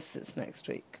the solicits next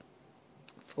week.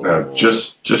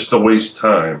 Just to waste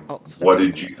time, October. What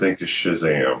did you think of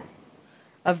Shazam?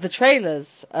 Of the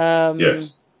trailers?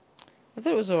 Yes. I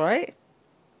thought it was alright.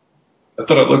 I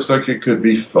thought it looks like it could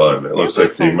be fun. It looks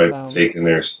like they might be taking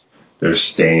their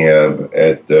stab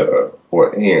at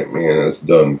what Ant-Man has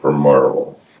done for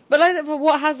Marvel. But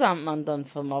what has Ant-Man done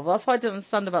for Marvel? That's what I don't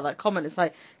understand about that comment. It's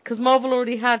like, because Marvel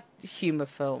already had humor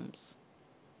films.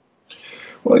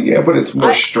 Well, yeah, but it's more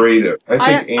I straight up. I think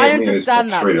I Ant-Man is more understand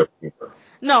that. straight up humor.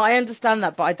 No, I understand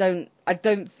that, but I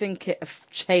don't think it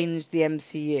changed the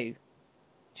MCU.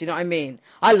 Do you know what I mean?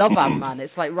 I love Ant-Man.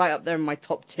 It's like right up there in my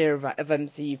top tier of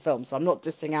MCU films. So I'm not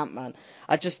dissing Ant-Man.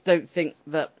 I just don't think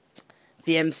that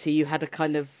the MCU had a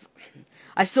kind of.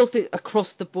 I still think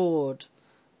across the board.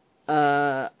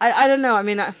 I don't know. I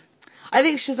mean, I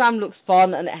think Shazam looks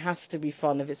fun, and it has to be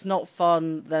fun. If it's not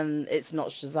fun, then it's not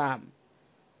Shazam.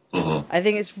 Mm-hmm. I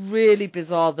think it's really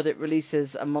bizarre that it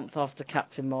releases a month after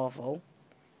Captain Marvel.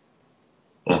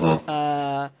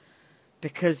 Mm-hmm.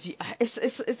 Because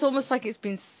it's almost like it's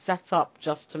been set up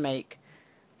just to make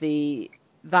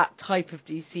that type of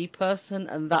DC person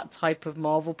and that type of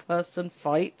Marvel person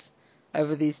fight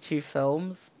over these two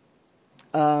films,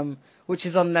 which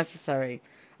is unnecessary.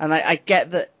 And I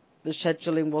get that the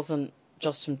scheduling wasn't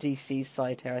just from DC's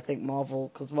side here. I think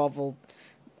because Marvel,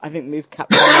 I think moved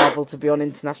Captain Marvel to be on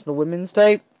International Women's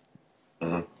Day.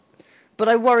 Mm-hmm. But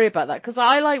I worry about that because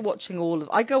I like watching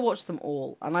I go watch them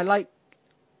all, and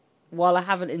while I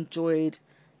haven't enjoyed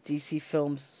DC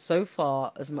films so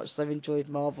far as much as I've enjoyed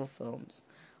Marvel films,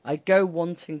 I go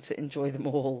wanting to enjoy them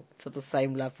all to the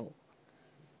same level.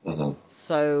 Mm-hmm.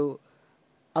 So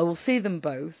I will see them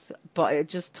both, but it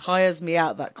just tires me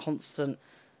out, that constant,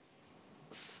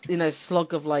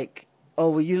 slog of like, oh,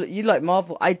 well, you like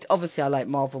Marvel. I like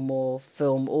Marvel more,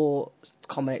 film or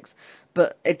comics,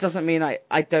 but it doesn't mean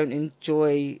I don't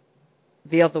enjoy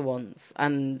the other ones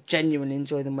and genuinely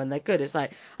enjoy them when they're good. It's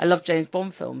like I love James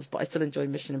Bond films, but I still enjoy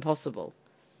Mission Impossible.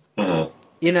 Mm-hmm.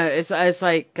 It's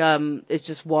like it's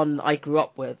just one I grew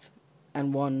up with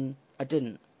and one I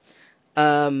didn't.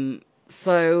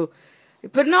 So,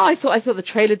 but no, I thought the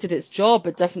trailer did its job.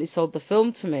 It definitely sold the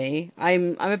film to me.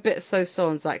 I'm a bit so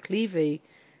on Zach Levy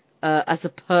as a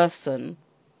person.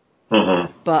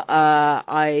 Mm-hmm. But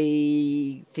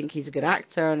I think he's a good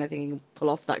actor, and I think he can pull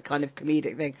off that kind of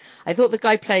comedic thing. I thought the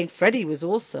guy playing Freddy was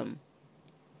awesome.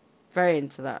 Very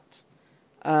into that.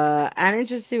 And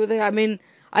interested to see what I mean,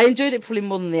 I enjoyed it probably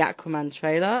more than the Aquaman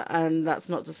trailer, and that's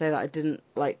not to say that I didn't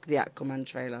like the Aquaman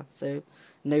trailer. So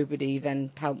nobody then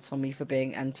pounce on me for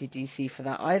being anti-DC for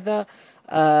that either.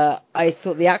 I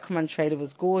thought the Aquaman trailer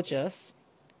was gorgeous,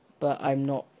 but I'm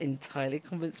not entirely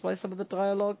convinced by some of the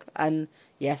dialogue. And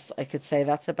yes, I could say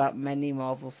that about many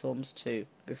Marvel films too,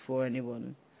 before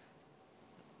anyone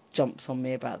jumps on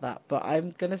me about that. But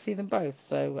I'm going to see them both.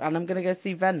 And I'm going to go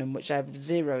see Venom, which I have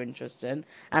zero interest in,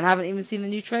 and haven't even seen the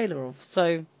new trailer of.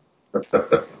 So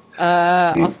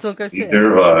I'll still go see it.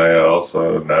 Neither have I.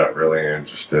 Also, not really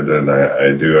interested, and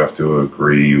I do have to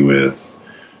agree with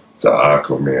the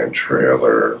Aquaman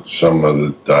trailer. Some of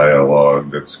the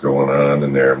dialogue that's going on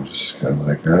in there, I'm just kind of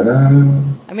like,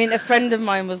 I mean, a friend of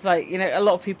mine was like, a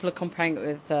lot of people are comparing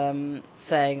it with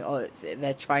saying, oh,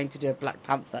 they're trying to do a Black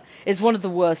Panther. It's one of the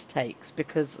worst takes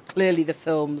because clearly the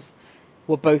films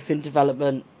were both in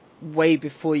development way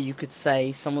before you could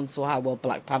say someone saw how well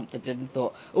Black Panther did and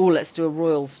thought, oh, let's do a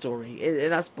royal story.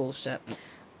 That's bullshit.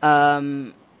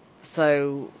 But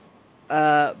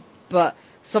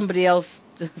somebody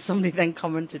then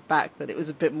commented back that it was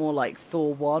a bit more like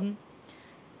Thor 1.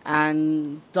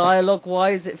 And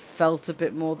dialogue-wise, it felt a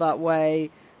bit more that way.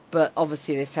 But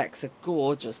obviously the effects are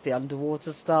gorgeous. The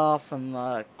underwater stuff and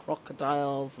the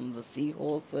crocodiles and the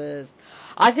seahorses.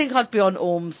 I think I'd be on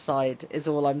Orm's side, is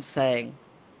all I'm saying.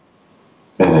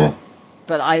 mm-hmm.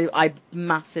 But I'm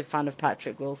massive fan of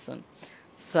Patrick Wilson.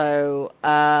 So,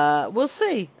 we'll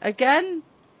see. Again,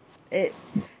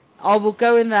 I will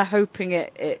go in there hoping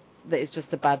that it's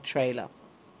just a bad trailer.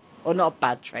 Or not a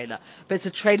bad trailer, but it's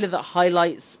a trailer that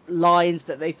highlights lines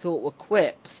that they thought were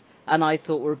quips and I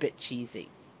thought were a bit cheesy.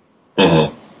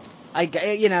 Mm-hmm.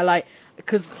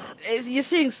 Because you're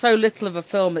seeing so little of a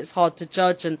film, it's hard to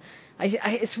judge, and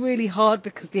it's really hard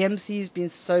because the MCU's been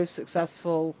so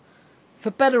successful,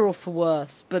 for better or for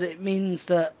worse, but it means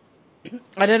that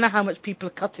I don't know how much people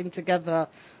are cutting together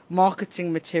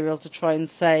marketing material to try and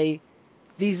say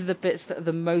these are the bits that are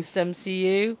the most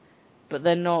MCU, but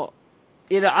they're not.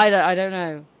 I don't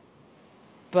know.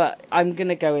 But I'm going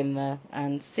to go in there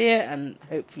and see it and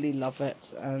hopefully love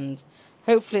it. And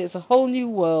hopefully it's a whole new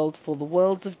world for the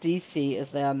worlds of DC, as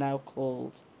they are now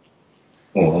called,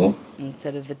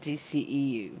 instead of the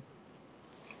DCEU.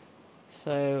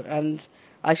 So, and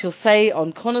I shall say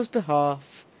on Connor's behalf,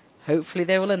 hopefully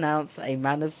they will announce a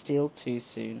Man of Steel 2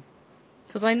 soon.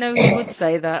 Because I know he would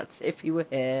say that if he were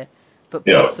here, but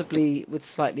possibly with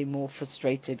slightly more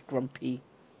frustrated, grumpy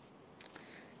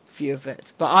view of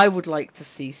it. But I would like to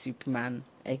see Superman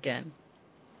again.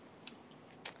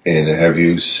 And have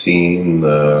you seen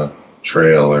the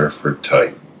trailer for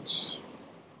Titans?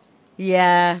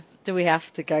 Yeah, do we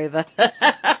have to go there?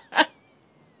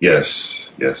 Yes,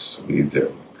 we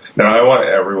do. Now, I want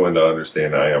everyone to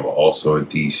understand I am also a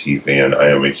DC fan. I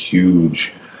am a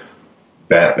huge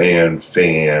Batman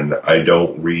fan. I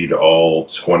don't read all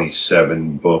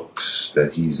 27 books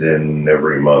that he's in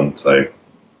every month. I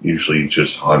usually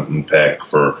just hunt and peck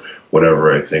for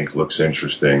whatever I think looks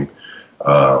interesting.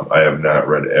 I have not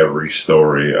read every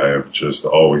story. I have just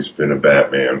always been a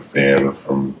Batman fan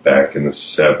from back in the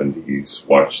 70s.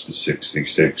 Watched the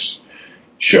 66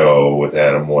 show with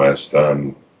Adam West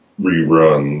on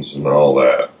reruns and all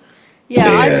that. Yeah,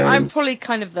 I'm And probably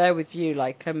kind of there with you.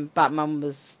 Like,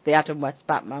 the Adam West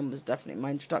Batman was definitely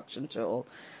my introduction to it all,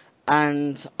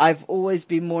 and I've always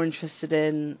been more interested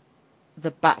in the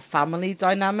Bat family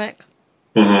dynamic.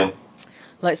 mhm,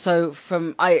 Like, so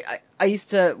I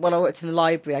used to, when I worked in the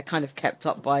library, I kind of kept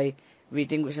up by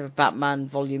reading whichever Batman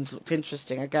volumes looked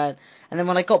interesting again. And then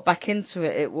when I got back into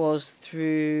it, it was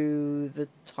through the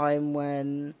time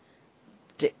when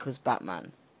Dick was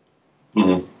Batman.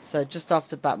 mhm. So just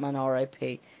after Batman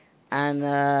R.I.P. And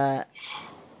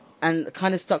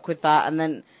kind of stuck with that, and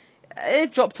then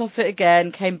it dropped off it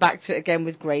again, came back to it again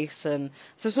with Grayson.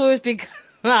 So it's always been.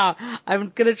 Now, I'm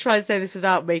going to try and say this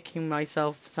without making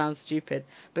myself sound stupid,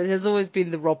 but there's always been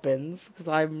the Robins, because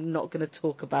I'm not going to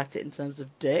talk about it in terms of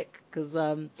Dick,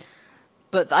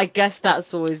 but I guess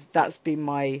that's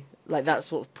been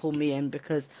that's what pulled me in,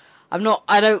 because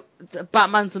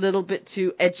Batman's a little bit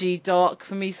too edgy, dark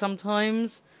for me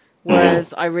sometimes,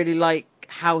 whereas I really like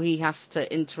how he has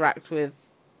to interact with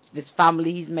this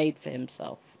family he's made for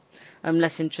himself. I'm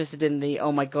less interested in the,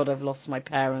 oh my god, I've lost my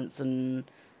parents, and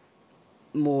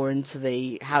more into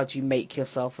the, how do you make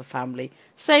yourself a family.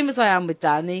 Same as I am with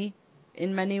Danny,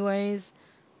 in many ways.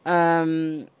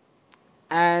 And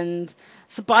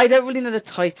so, but I don't really know the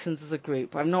Titans as a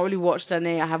group. I've not really watched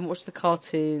any. I haven't watched the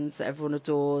cartoons that everyone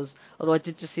adores. Although I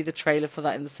did just see the trailer for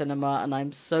that in the cinema, and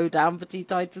I'm so down for Teen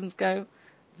Titans Go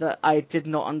that I did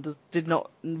not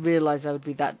realize I would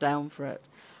be that down for it.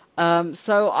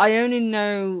 So I only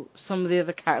know some of the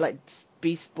other characters, like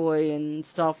Beast Boy and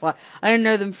Starfire. I only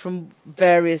know them from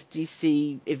various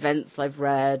DC events I've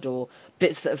read, or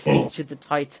bits that have featured the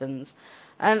Titans.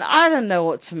 And I don't know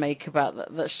what to make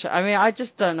about that show. I mean, I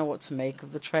just don't know what to make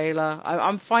of the trailer.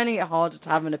 I'm finding it harder to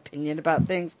have an opinion about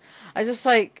things. I just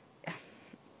like,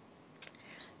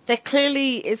 it's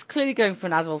clearly going for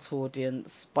an adult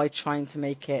audience by trying to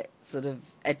make it sort of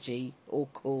edgy or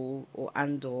cool or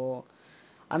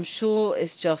I'm sure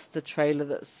it's just the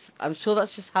trailer I'm sure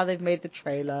that's just how they've made the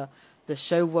trailer. The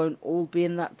show won't all be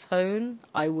in that tone,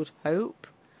 I would hope.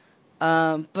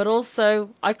 But also,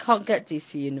 I can't get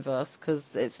DC Universe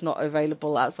because it's not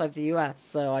available outside the US,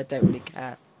 so I don't really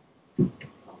care.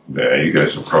 Yeah, you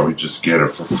guys will probably just get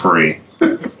it for free.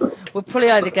 We'll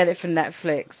probably either get it from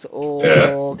Netflix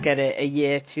or get it a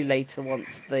year too later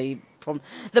once the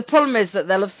problem is that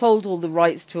they'll have sold all the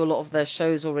rights to a lot of their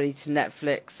shows already to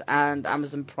Netflix and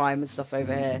Amazon Prime and stuff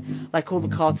over here. Like, all the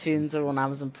cartoons are on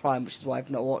Amazon Prime, which is why I've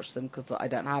not watched them, because I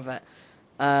don't have it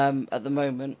at the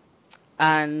moment.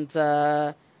 And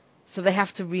so they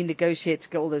have to renegotiate to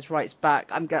get all those rights back.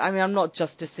 I'm not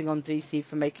just dissing on DC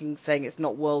for saying it's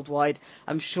not worldwide.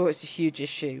 I'm sure it's a huge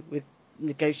issue with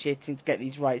negotiating to get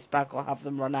these rights back or have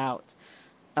them run out.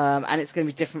 And it's going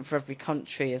to be different for every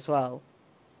country as well.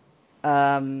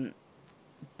 But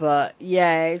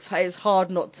yeah, it's hard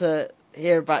not to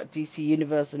hear about DC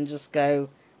Universe and just go,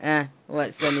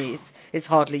 well, it's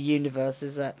hardly Universe,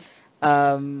 is it?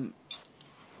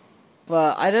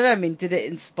 But I don't know. I mean, did it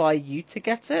inspire you to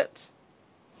get it?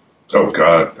 Oh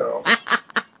God, no.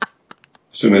 As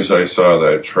soon as I saw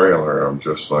that trailer, I'm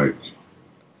just like,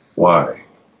 why?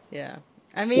 Yeah.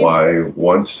 I mean, Why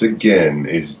once again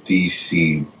is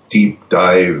DC deep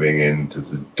diving into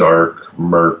the dark,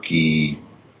 murky?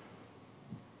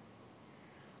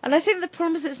 and I think the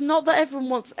problem is it's not that everyone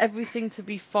wants everything to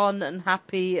be fun and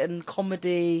happy and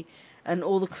comedy and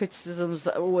all the criticisms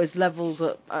that are always leveled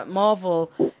at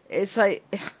Marvel. It's like,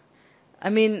 I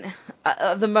mean,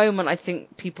 at the moment, I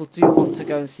think people do want to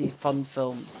go and see fun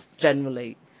films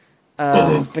generally,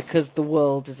 because the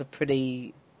world is a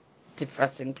pretty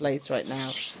depressing place right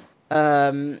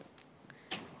now.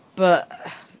 But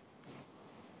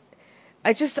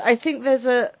I think there's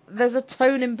a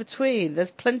tone in between. There's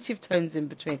plenty of tones in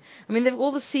between. I mean,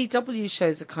 all the CW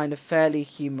shows are kind of fairly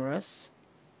humorous.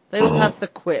 They all have the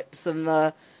quips and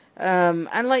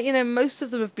and like, most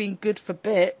of them have been good for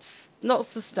bits, not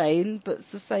sustained, but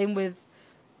it's the same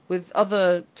with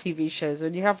other TV shows.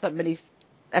 When you have that many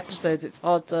episodes, it's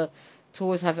hard to to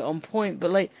always have it on point.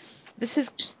 But like, this is,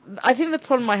 I think the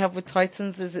problem I have with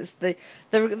Titans is they're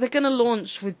going to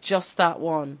launch with just that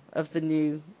one of the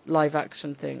new live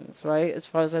action things, right? As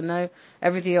far as I know,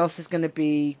 everything else is going to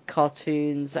be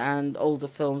cartoons and older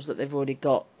films that they've already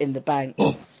got in the bank.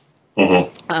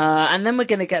 And then we're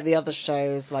going to get the other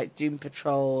shows like Doom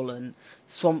Patrol and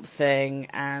Swamp Thing,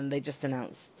 and they just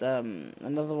announced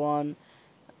another one.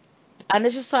 And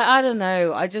it's just like, I don't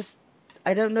know. I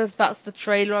don't know if that's the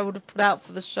trailer I would have put out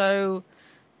for the show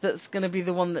that's going to be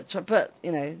the one that... But,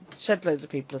 you know, shed loads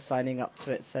of people are signing up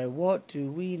to it, so what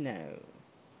do we know?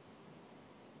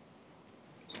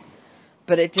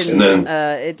 But it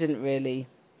didn't really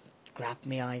grab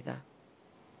me either.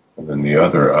 And then the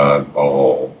other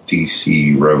oddball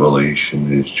DC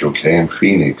revelation is Joaquin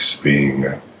Phoenix being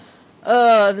the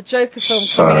Joker film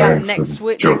coming out next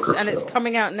week, and it's film.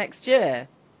 coming out next year.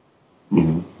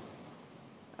 Mm-hmm.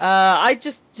 I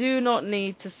just do not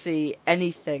need to see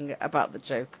anything about the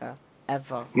Joker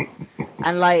ever.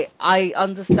 And like, I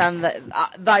understand that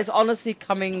that is honestly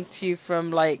coming to you from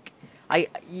like, I'm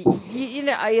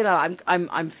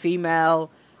female.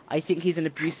 I think he's an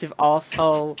abusive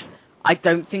arsehole. I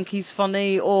don't think he's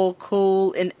funny or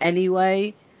cool in any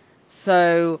way.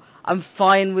 So I'm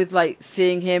fine with like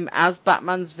seeing him as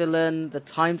Batman's villain the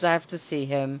times I have to see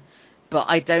him, but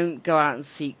I don't go out and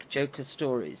seek Joker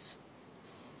stories.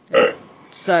 Right.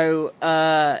 So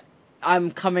I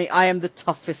am the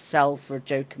toughest sell for a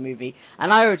Joker movie,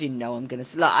 and I already know I'm gonna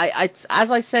see. Like,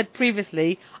 as I said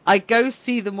previously, I go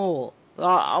see them all.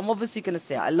 I'm obviously gonna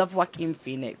see it. I love Joaquin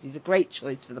Phoenix. He's a great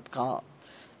choice for the part.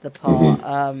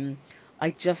 Mm-hmm.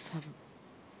 I just have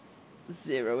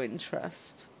zero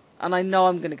interest, and I know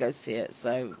I'm gonna go see it.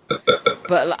 So,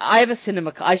 but I have a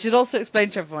cinema card. I should also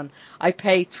explain to everyone, I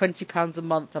pay £20 a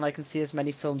month, and I can see as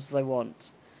many films as I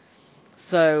want.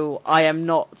 So I am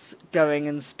not going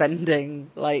and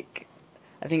spending like,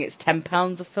 I think it's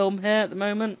 £10 a film here at the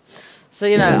moment. So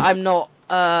you know, I'm not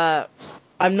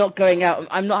going out.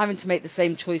 I'm not having to make the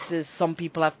same choices some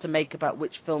people have to make about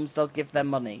which films they'll give their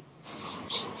money.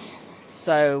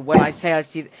 So when I say I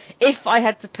see, if I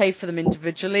had to pay for them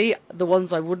individually, the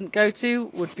ones I wouldn't go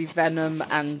to would be Venom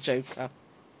and Joker.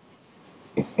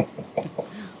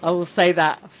 I will say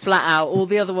that flat out. All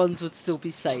the other ones would still be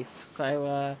safe.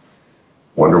 So.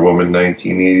 Wonder Woman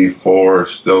 1984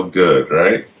 still good,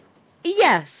 right?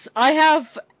 Yes, I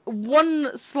have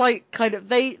one slight kind of...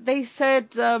 They said,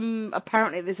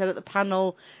 apparently they said at the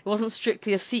panel, it wasn't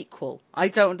strictly a sequel. I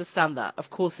don't understand that. Of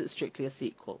course it's strictly a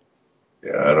sequel.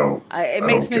 Yeah, It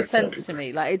makes no sense to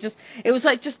me. Like, it was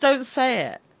like, just don't say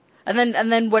it. And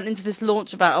then went into this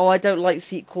launch about, I don't like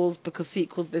sequels because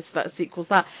sequels this, that, sequels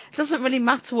that. It doesn't really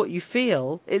matter what you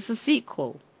feel. It's a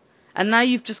sequel. And now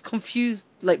you've just confused,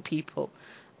 like, people.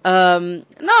 No,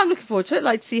 I'm looking forward to it.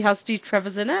 Like to see how Steve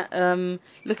Trevor's in it.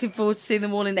 Looking forward to seeing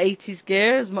them all in 80s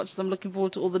gear as much as I'm looking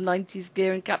forward to all the 90s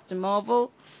gear in Captain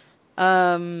Marvel.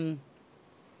 Yeah,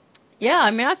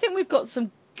 I mean, I think we've got some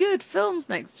good films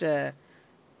next year.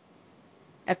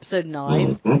 Episode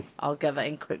 9. Mm-hmm. I'll get that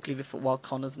in quickly while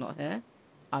Connor's not here.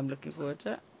 I'm looking forward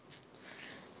to it.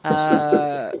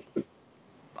 I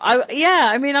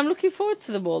mean, I'm looking forward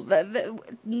to them all.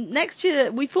 Next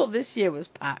year, we thought this year was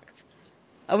packed.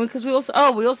 I mean, because we also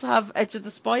have Edge of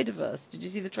the Spider-Verse. Did you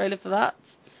see the trailer for that?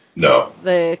 No.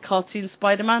 The cartoon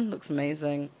Spider-Man looks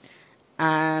amazing,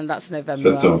 and that's November. Is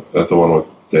that the one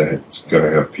that's going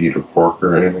to have Peter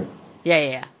Porker in it?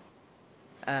 Yeah.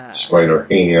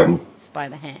 Spider-Ham.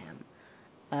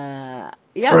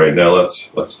 Yeah. All right, now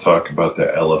let's talk about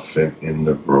the elephant in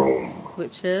the room.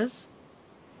 Which is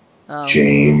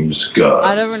James Gunn.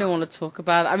 I don't really want to talk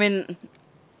about it. I mean,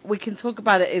 we can talk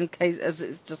about it in case as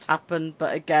it's just happened,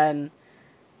 but again,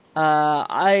 go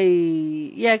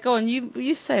on.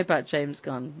 You say about James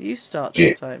Gunn. You start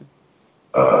this time.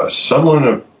 Someone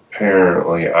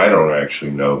apparently, I don't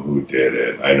actually know who did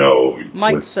it. I know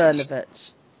Mike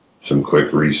Cernovich. Some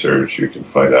quick research, you can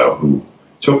find out who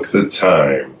took the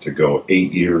time to go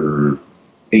 8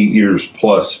 years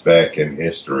plus back in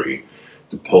history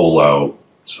to pull out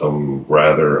some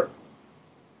rather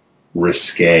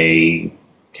risque,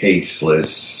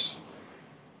 tasteless,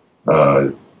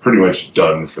 pretty much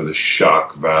done for the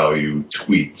shock value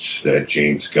tweets that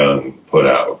James Gunn put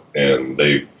out. And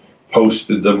they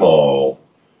posted them all,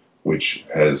 which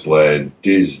has led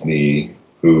Disney,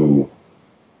 who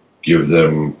give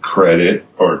them credit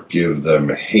or give them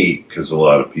hate, because a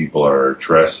lot of people are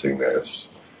addressing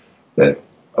this, that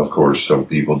of course some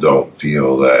people don't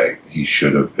feel that he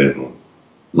should have been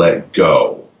let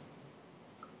go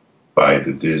by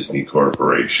the Disney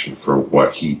Corporation for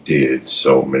what he did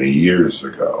so many years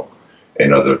ago.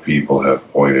 and other people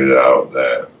have pointed out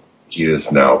that he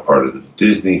is now part of the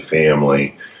Disney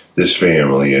family. This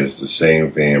family is the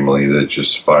same family that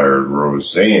just fired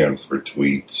Roseanne for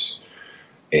tweets,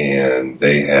 and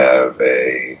they have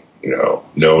a,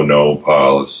 no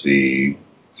policy.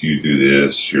 If you do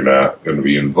this, you're not going to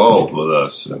be involved with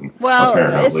us. And Well,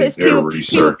 apparently it's their people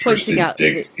researchers pointing didn't out that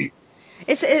dig deep.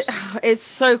 it's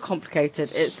so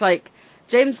complicated. It's like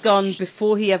James Gunn,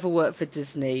 before he ever worked for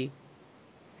Disney,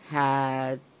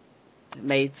 had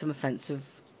made some offensive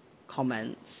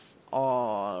comments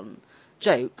on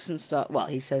jokes and stuff. Well,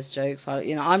 he says jokes.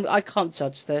 I can't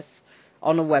judge this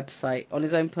on a website, on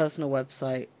his own personal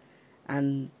website,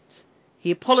 and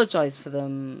he apologized for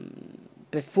them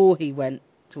before he went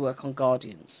to work on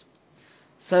Guardians.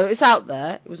 So it's out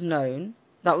there. It was known.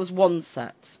 That was one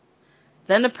set.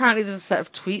 Then apparently there's a set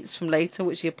of tweets from later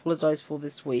which he apologized for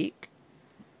this week,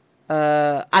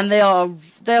 and they are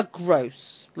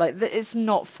gross. Like, it's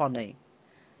not funny.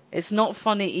 It's not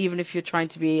funny even if you're trying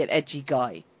to be an edgy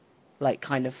guy, like,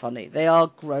 kind of funny. They are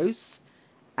gross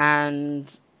and,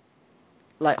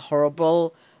 like,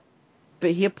 horrible.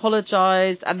 But he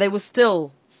apologized, and they were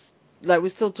still, like, we're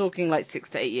still talking like 6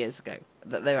 to 8 years ago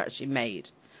that they were actually made.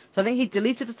 So I think he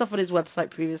deleted the stuff on his website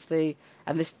previously,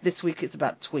 and this week it's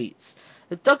about tweets.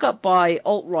 They're dug up by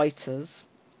alt-writers,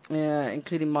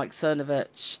 including Mike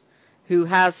Cernovich, who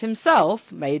has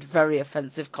himself made very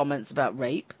offensive comments about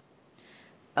rape,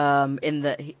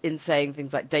 in saying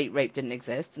things like date rape didn't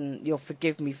exist, and you'll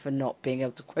forgive me for not being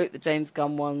able to quote the James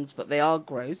Gunn ones, but they are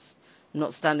gross. I'm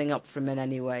not standing up for him in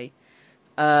any way.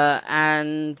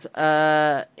 And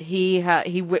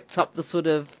he whipped up the sort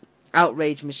of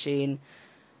outrage machine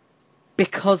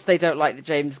because they don't like that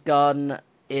James Gunn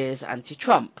is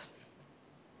anti-Trump,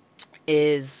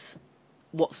 is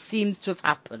what seems to have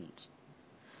happened.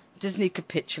 Disney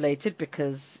capitulated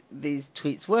because these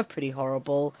tweets were pretty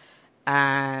horrible,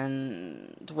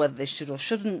 and whether they should or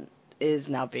shouldn't is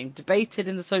now being debated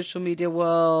in the social media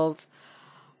world.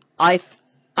 I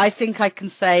think I can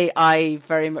say I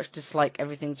very much dislike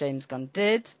everything James Gunn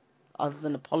did, other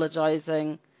than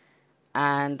apologising,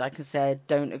 and I can say I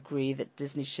don't agree that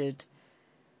Disney should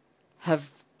have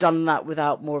done that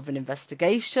without more of an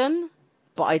investigation,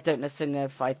 but I don't necessarily know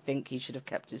if I think he should have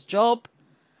kept his job.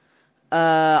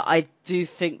 I do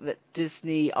think that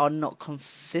Disney are not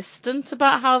consistent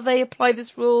about how they apply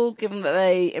this rule, given that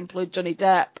they employed Johnny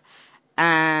Depp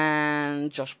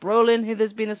and Josh Brolin, who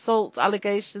there's been assault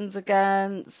allegations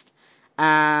against,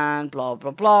 and blah,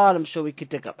 blah, blah. And I'm sure we could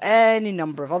dig up any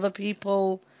number of other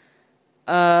people.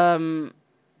 And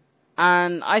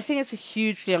I think it's a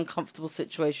hugely uncomfortable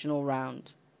situation all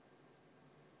round.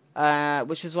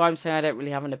 Which is why I'm saying I don't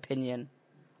really have an opinion.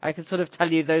 I can sort of tell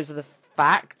you those are the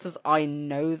facts as I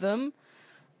know them.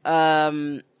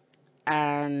 And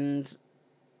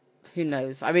who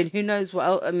knows? I mean, who knows what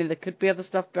else? I mean, there could be other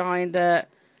stuff behind it.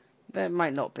 There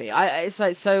might not be. It's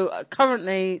like, so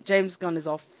currently James Gunn is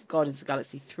off Guardians of the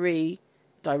Galaxy 3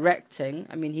 directing.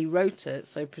 I mean, he wrote it,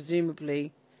 so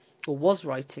presumably, or was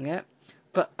writing it.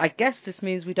 But I guess this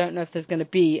means we don't know if there's going to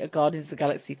be a Guardians of the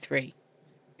Galaxy 3.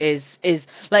 Is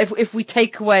like, if we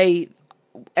take away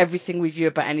everything we view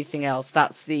about anything else,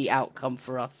 that's the outcome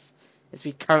for us. Is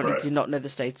we currently do not know the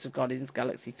status of Guardians of the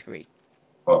Galaxy 3.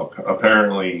 Well,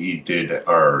 apparently he did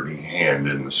already hand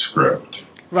in the script.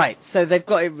 Right, so they've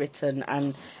got it written,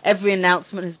 and every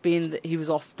announcement has been that he was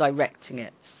off directing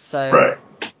it. So, right,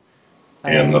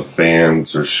 and the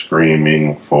fans are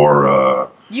screaming for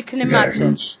you can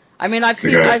imagine. I mean, I've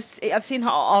seen RC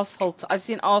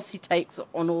takes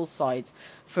on all sides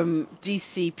from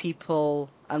DC people,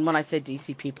 and when I say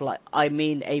DC people, I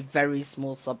mean a very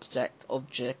small subset of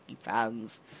jerky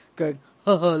fans going,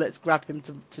 "Oh, let's grab him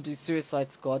to do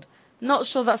Suicide Squad." Not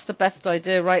sure that's the best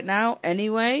idea right now,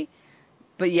 anyway.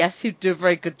 But yes, he'd do a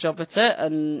very good job at it,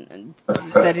 and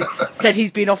said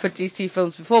he's been offered DC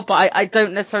films before. But I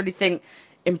don't necessarily think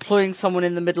employing someone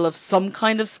in the middle of some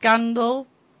kind of scandal.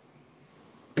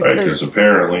 Because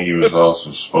apparently he was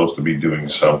also supposed to be doing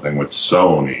something with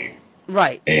Sony.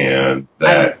 Right. And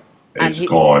that is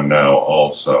gone now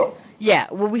also. Yeah,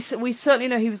 well, we certainly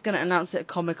know he was going to announce it at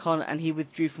Comic-Con, and he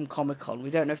withdrew from Comic-Con.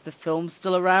 We don't know if the film's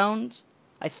still around,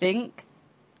 I think.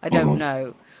 I don't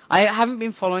know. I haven't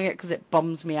been following it because it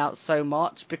bums me out so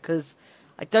much, because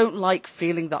I don't like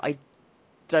feeling that I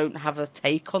don't have a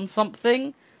take on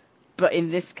something. But in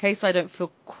this case, I don't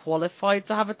feel qualified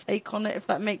to have a take on it, if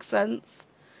that makes sense.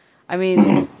 I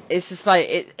mean, it's just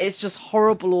like, it's just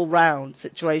horrible all round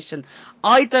situation.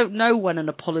 I don't know when an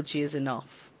apology is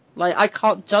enough. Like, I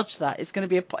can't judge that.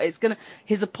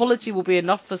 His apology will be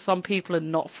enough for some people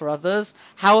and not for others.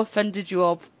 How offended you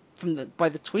are by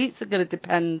the tweets are going to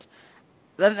depend.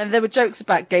 And there were jokes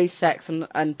about gay sex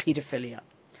and paedophilia.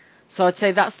 So I'd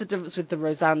say that's the difference with the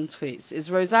Roseanne tweets.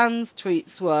 Is Roseanne's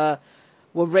tweets were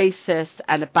racist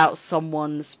and about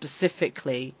someone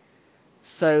specifically.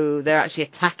 So they're actually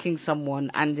attacking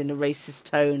someone and in a racist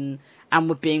tone, and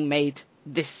were being made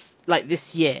this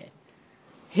year.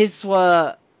 His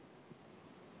were,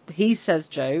 he says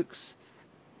jokes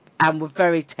and were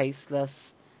very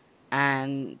tasteless,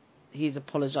 and he's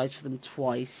apologised for them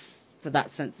twice for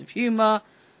that sense of humour.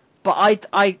 But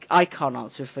I can't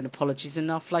answer for an apologies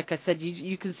enough. Like I said,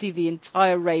 you can see the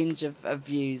entire range of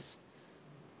views.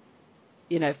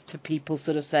 You know, to people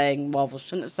sort of saying Marvel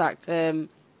shouldn't have sacked him.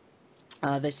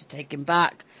 They should take him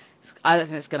back. I don't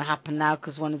think it's going to happen now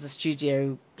because one is a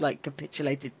studio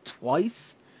capitulated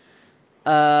twice.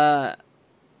 The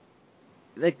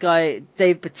guy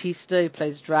Dave Bautista, who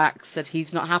plays Drax, said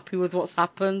he's not happy with what's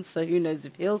happened, so who knows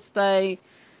if he'll stay.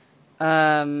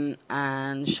 And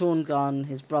Sean Gunn,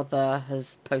 his brother,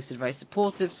 has posted very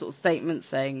supportive sort of statements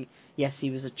saying yes, he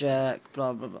was a jerk,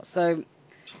 blah blah blah. So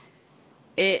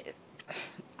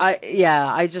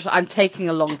I'm taking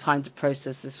a long time to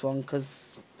process this one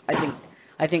because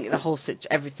I think the whole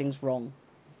everything's wrong.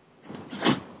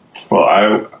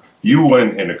 Well, you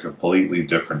went in a completely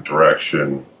different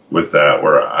direction with that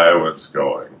where I was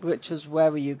going. Which was, where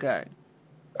were you going?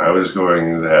 I was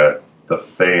going that the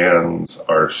fans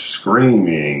are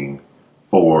screaming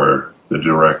for the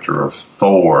director of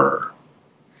Thor.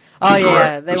 Oh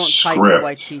yeah, they want Taika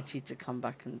Waititi to come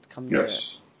back and come do it.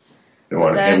 Yes, they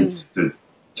want him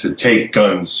to take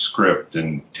Gunn's script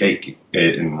and take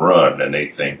it and run, and they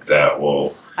think that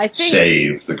will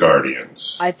save the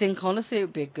Guardians. I think honestly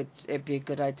it'd be a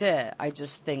good idea. I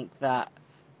just think that,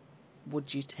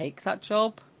 would you take that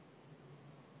job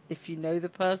if you know the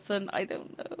person? I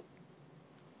don't know.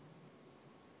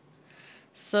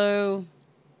 So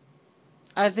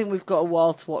I think we've got a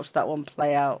while to watch that one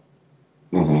play out.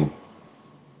 Mm-hmm.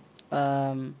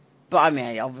 But I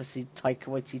mean, obviously Taika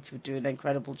Waititi would do an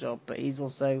incredible job, but he's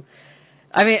also,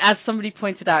 I mean, as somebody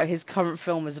pointed out, his current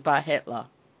film is about Hitler.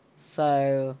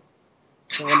 So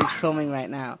the one he's filming right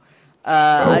now.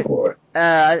 Oh boy.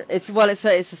 It's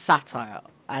a satire,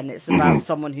 and it's about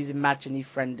someone whose imaginary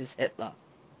friend is Hitler.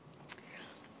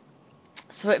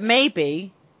 So it may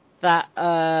be that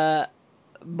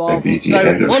Marvel maybe the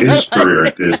end of his career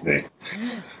at Disney.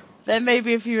 There may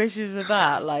be a few issues with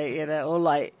that,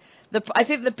 I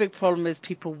think the big problem is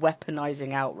people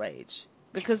weaponizing outrage,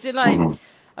 because I'm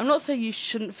not saying you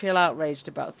shouldn't feel outraged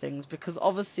about things, because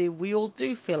obviously we all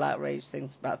do feel outraged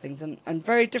about things and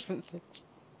very different things,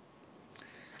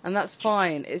 and that's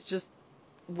fine. It's just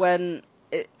when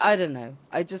I don't know.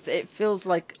 It feels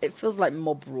like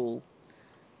mob rule,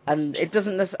 and it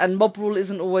doesn't. And mob rule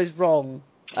isn't always wrong.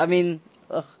 I mean,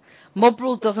 mob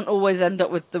rule doesn't always end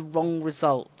up with the wrong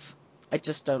result. I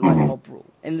just don't like mob rule.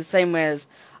 In the same way as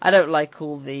I don't like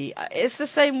it's the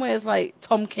same way as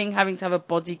Tom King having to have a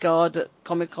bodyguard at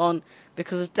Comic-Con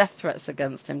because of death threats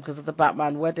against him because of the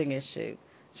Batman wedding issue.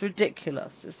 It's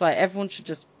ridiculous. It's like everyone should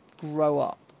just grow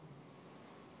up.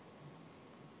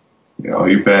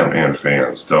 You Batman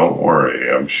fans, don't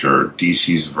worry. I'm sure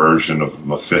DC's version of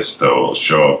Mephisto will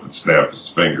show up and snap his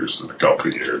fingers in a couple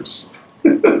of years.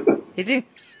 He do.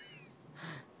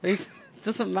 It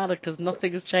doesn't matter because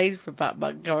nothing has changed for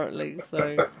Batman currently.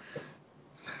 So,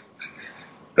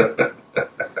 but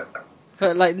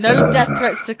no death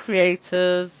threats to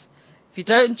creators. If you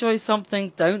don't enjoy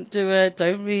something, don't do it.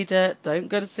 Don't read it. Don't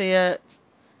go to see it.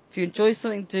 If you enjoy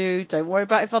something, do. Don't worry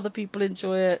about if other people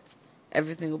enjoy it.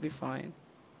 Everything will be fine.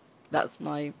 That's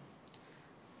my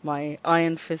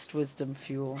Iron Fist wisdom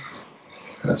fuel.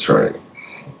 That's right.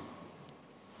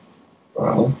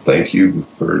 Well, thank you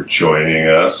for joining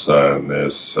us on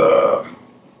this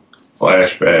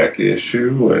flashback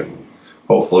issue, and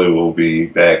hopefully we'll be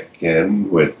back in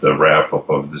with the wrap-up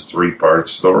of this 3-part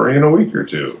story in a week or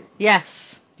two.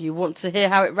 Yes, you want to hear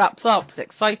how it wraps up. It's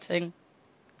exciting.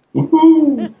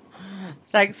 Woohoo!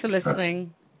 Thanks for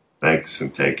listening. Thanks,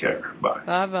 and take care. Bye.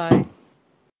 Bye-bye.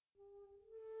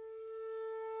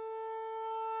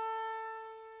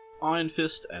 Iron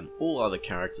Fist and all other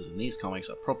characters in these comics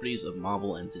are properties of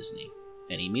Marvel and Disney.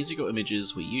 Any music or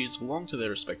images we use belong to their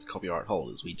respective copyright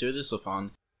holders. We do this for fun,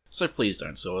 so please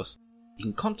don't sue us. You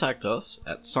can contact us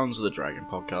at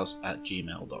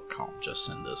sonsofthedragonpodcast@gmail.com. Just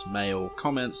send us mail,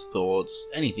 comments, thoughts,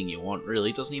 anything you want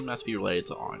really. It doesn't even have to be related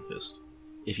to Iron Fist.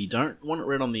 If you don't want it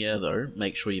read on the air though,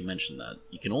 make sure you mention that.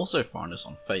 You can also find us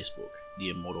on Facebook, the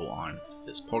Immortal Iron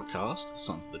Fist Podcast,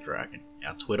 Sons of the Dragon,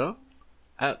 our Twitter,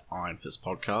 at Iron Fist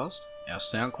Podcast, our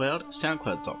SoundCloud,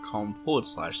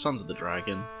 soundcloud.com/Sons of the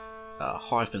Dragon,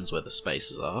 hyphens where the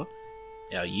spaces are,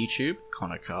 our YouTube,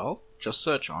 Connor Carl, just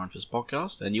search Iron Fist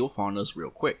Podcast and you'll find us real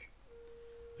quick.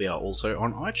 We are also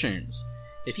on iTunes.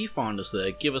 If you find us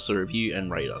there, give us a review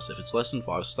and rate us. If it's less than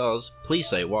 5 stars, please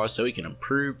say why so we can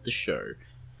improve the show.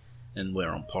 And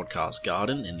we're on Podcast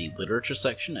Garden in the literature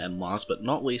section, and last but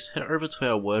not least, head over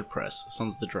to our WordPress,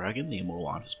 Sons of the Dragon, the Immortal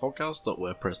Iron Fist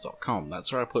Podcast.wordpress.com.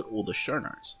 That's where I put all the show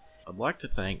notes. I'd like to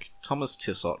thank Thomas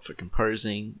Tissot for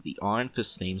composing the Iron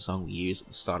Fist theme song we use at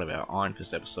the start of our Iron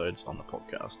Fist episodes on the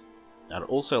podcast. I'd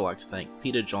also like to thank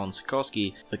Peter John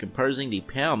Sikorsky for composing the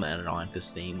Power Man and Iron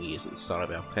Fist theme we use at the start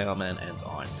of our Power Man and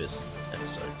Iron Fist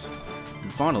episodes.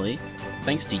 And finally,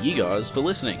 thanks to you guys for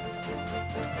listening.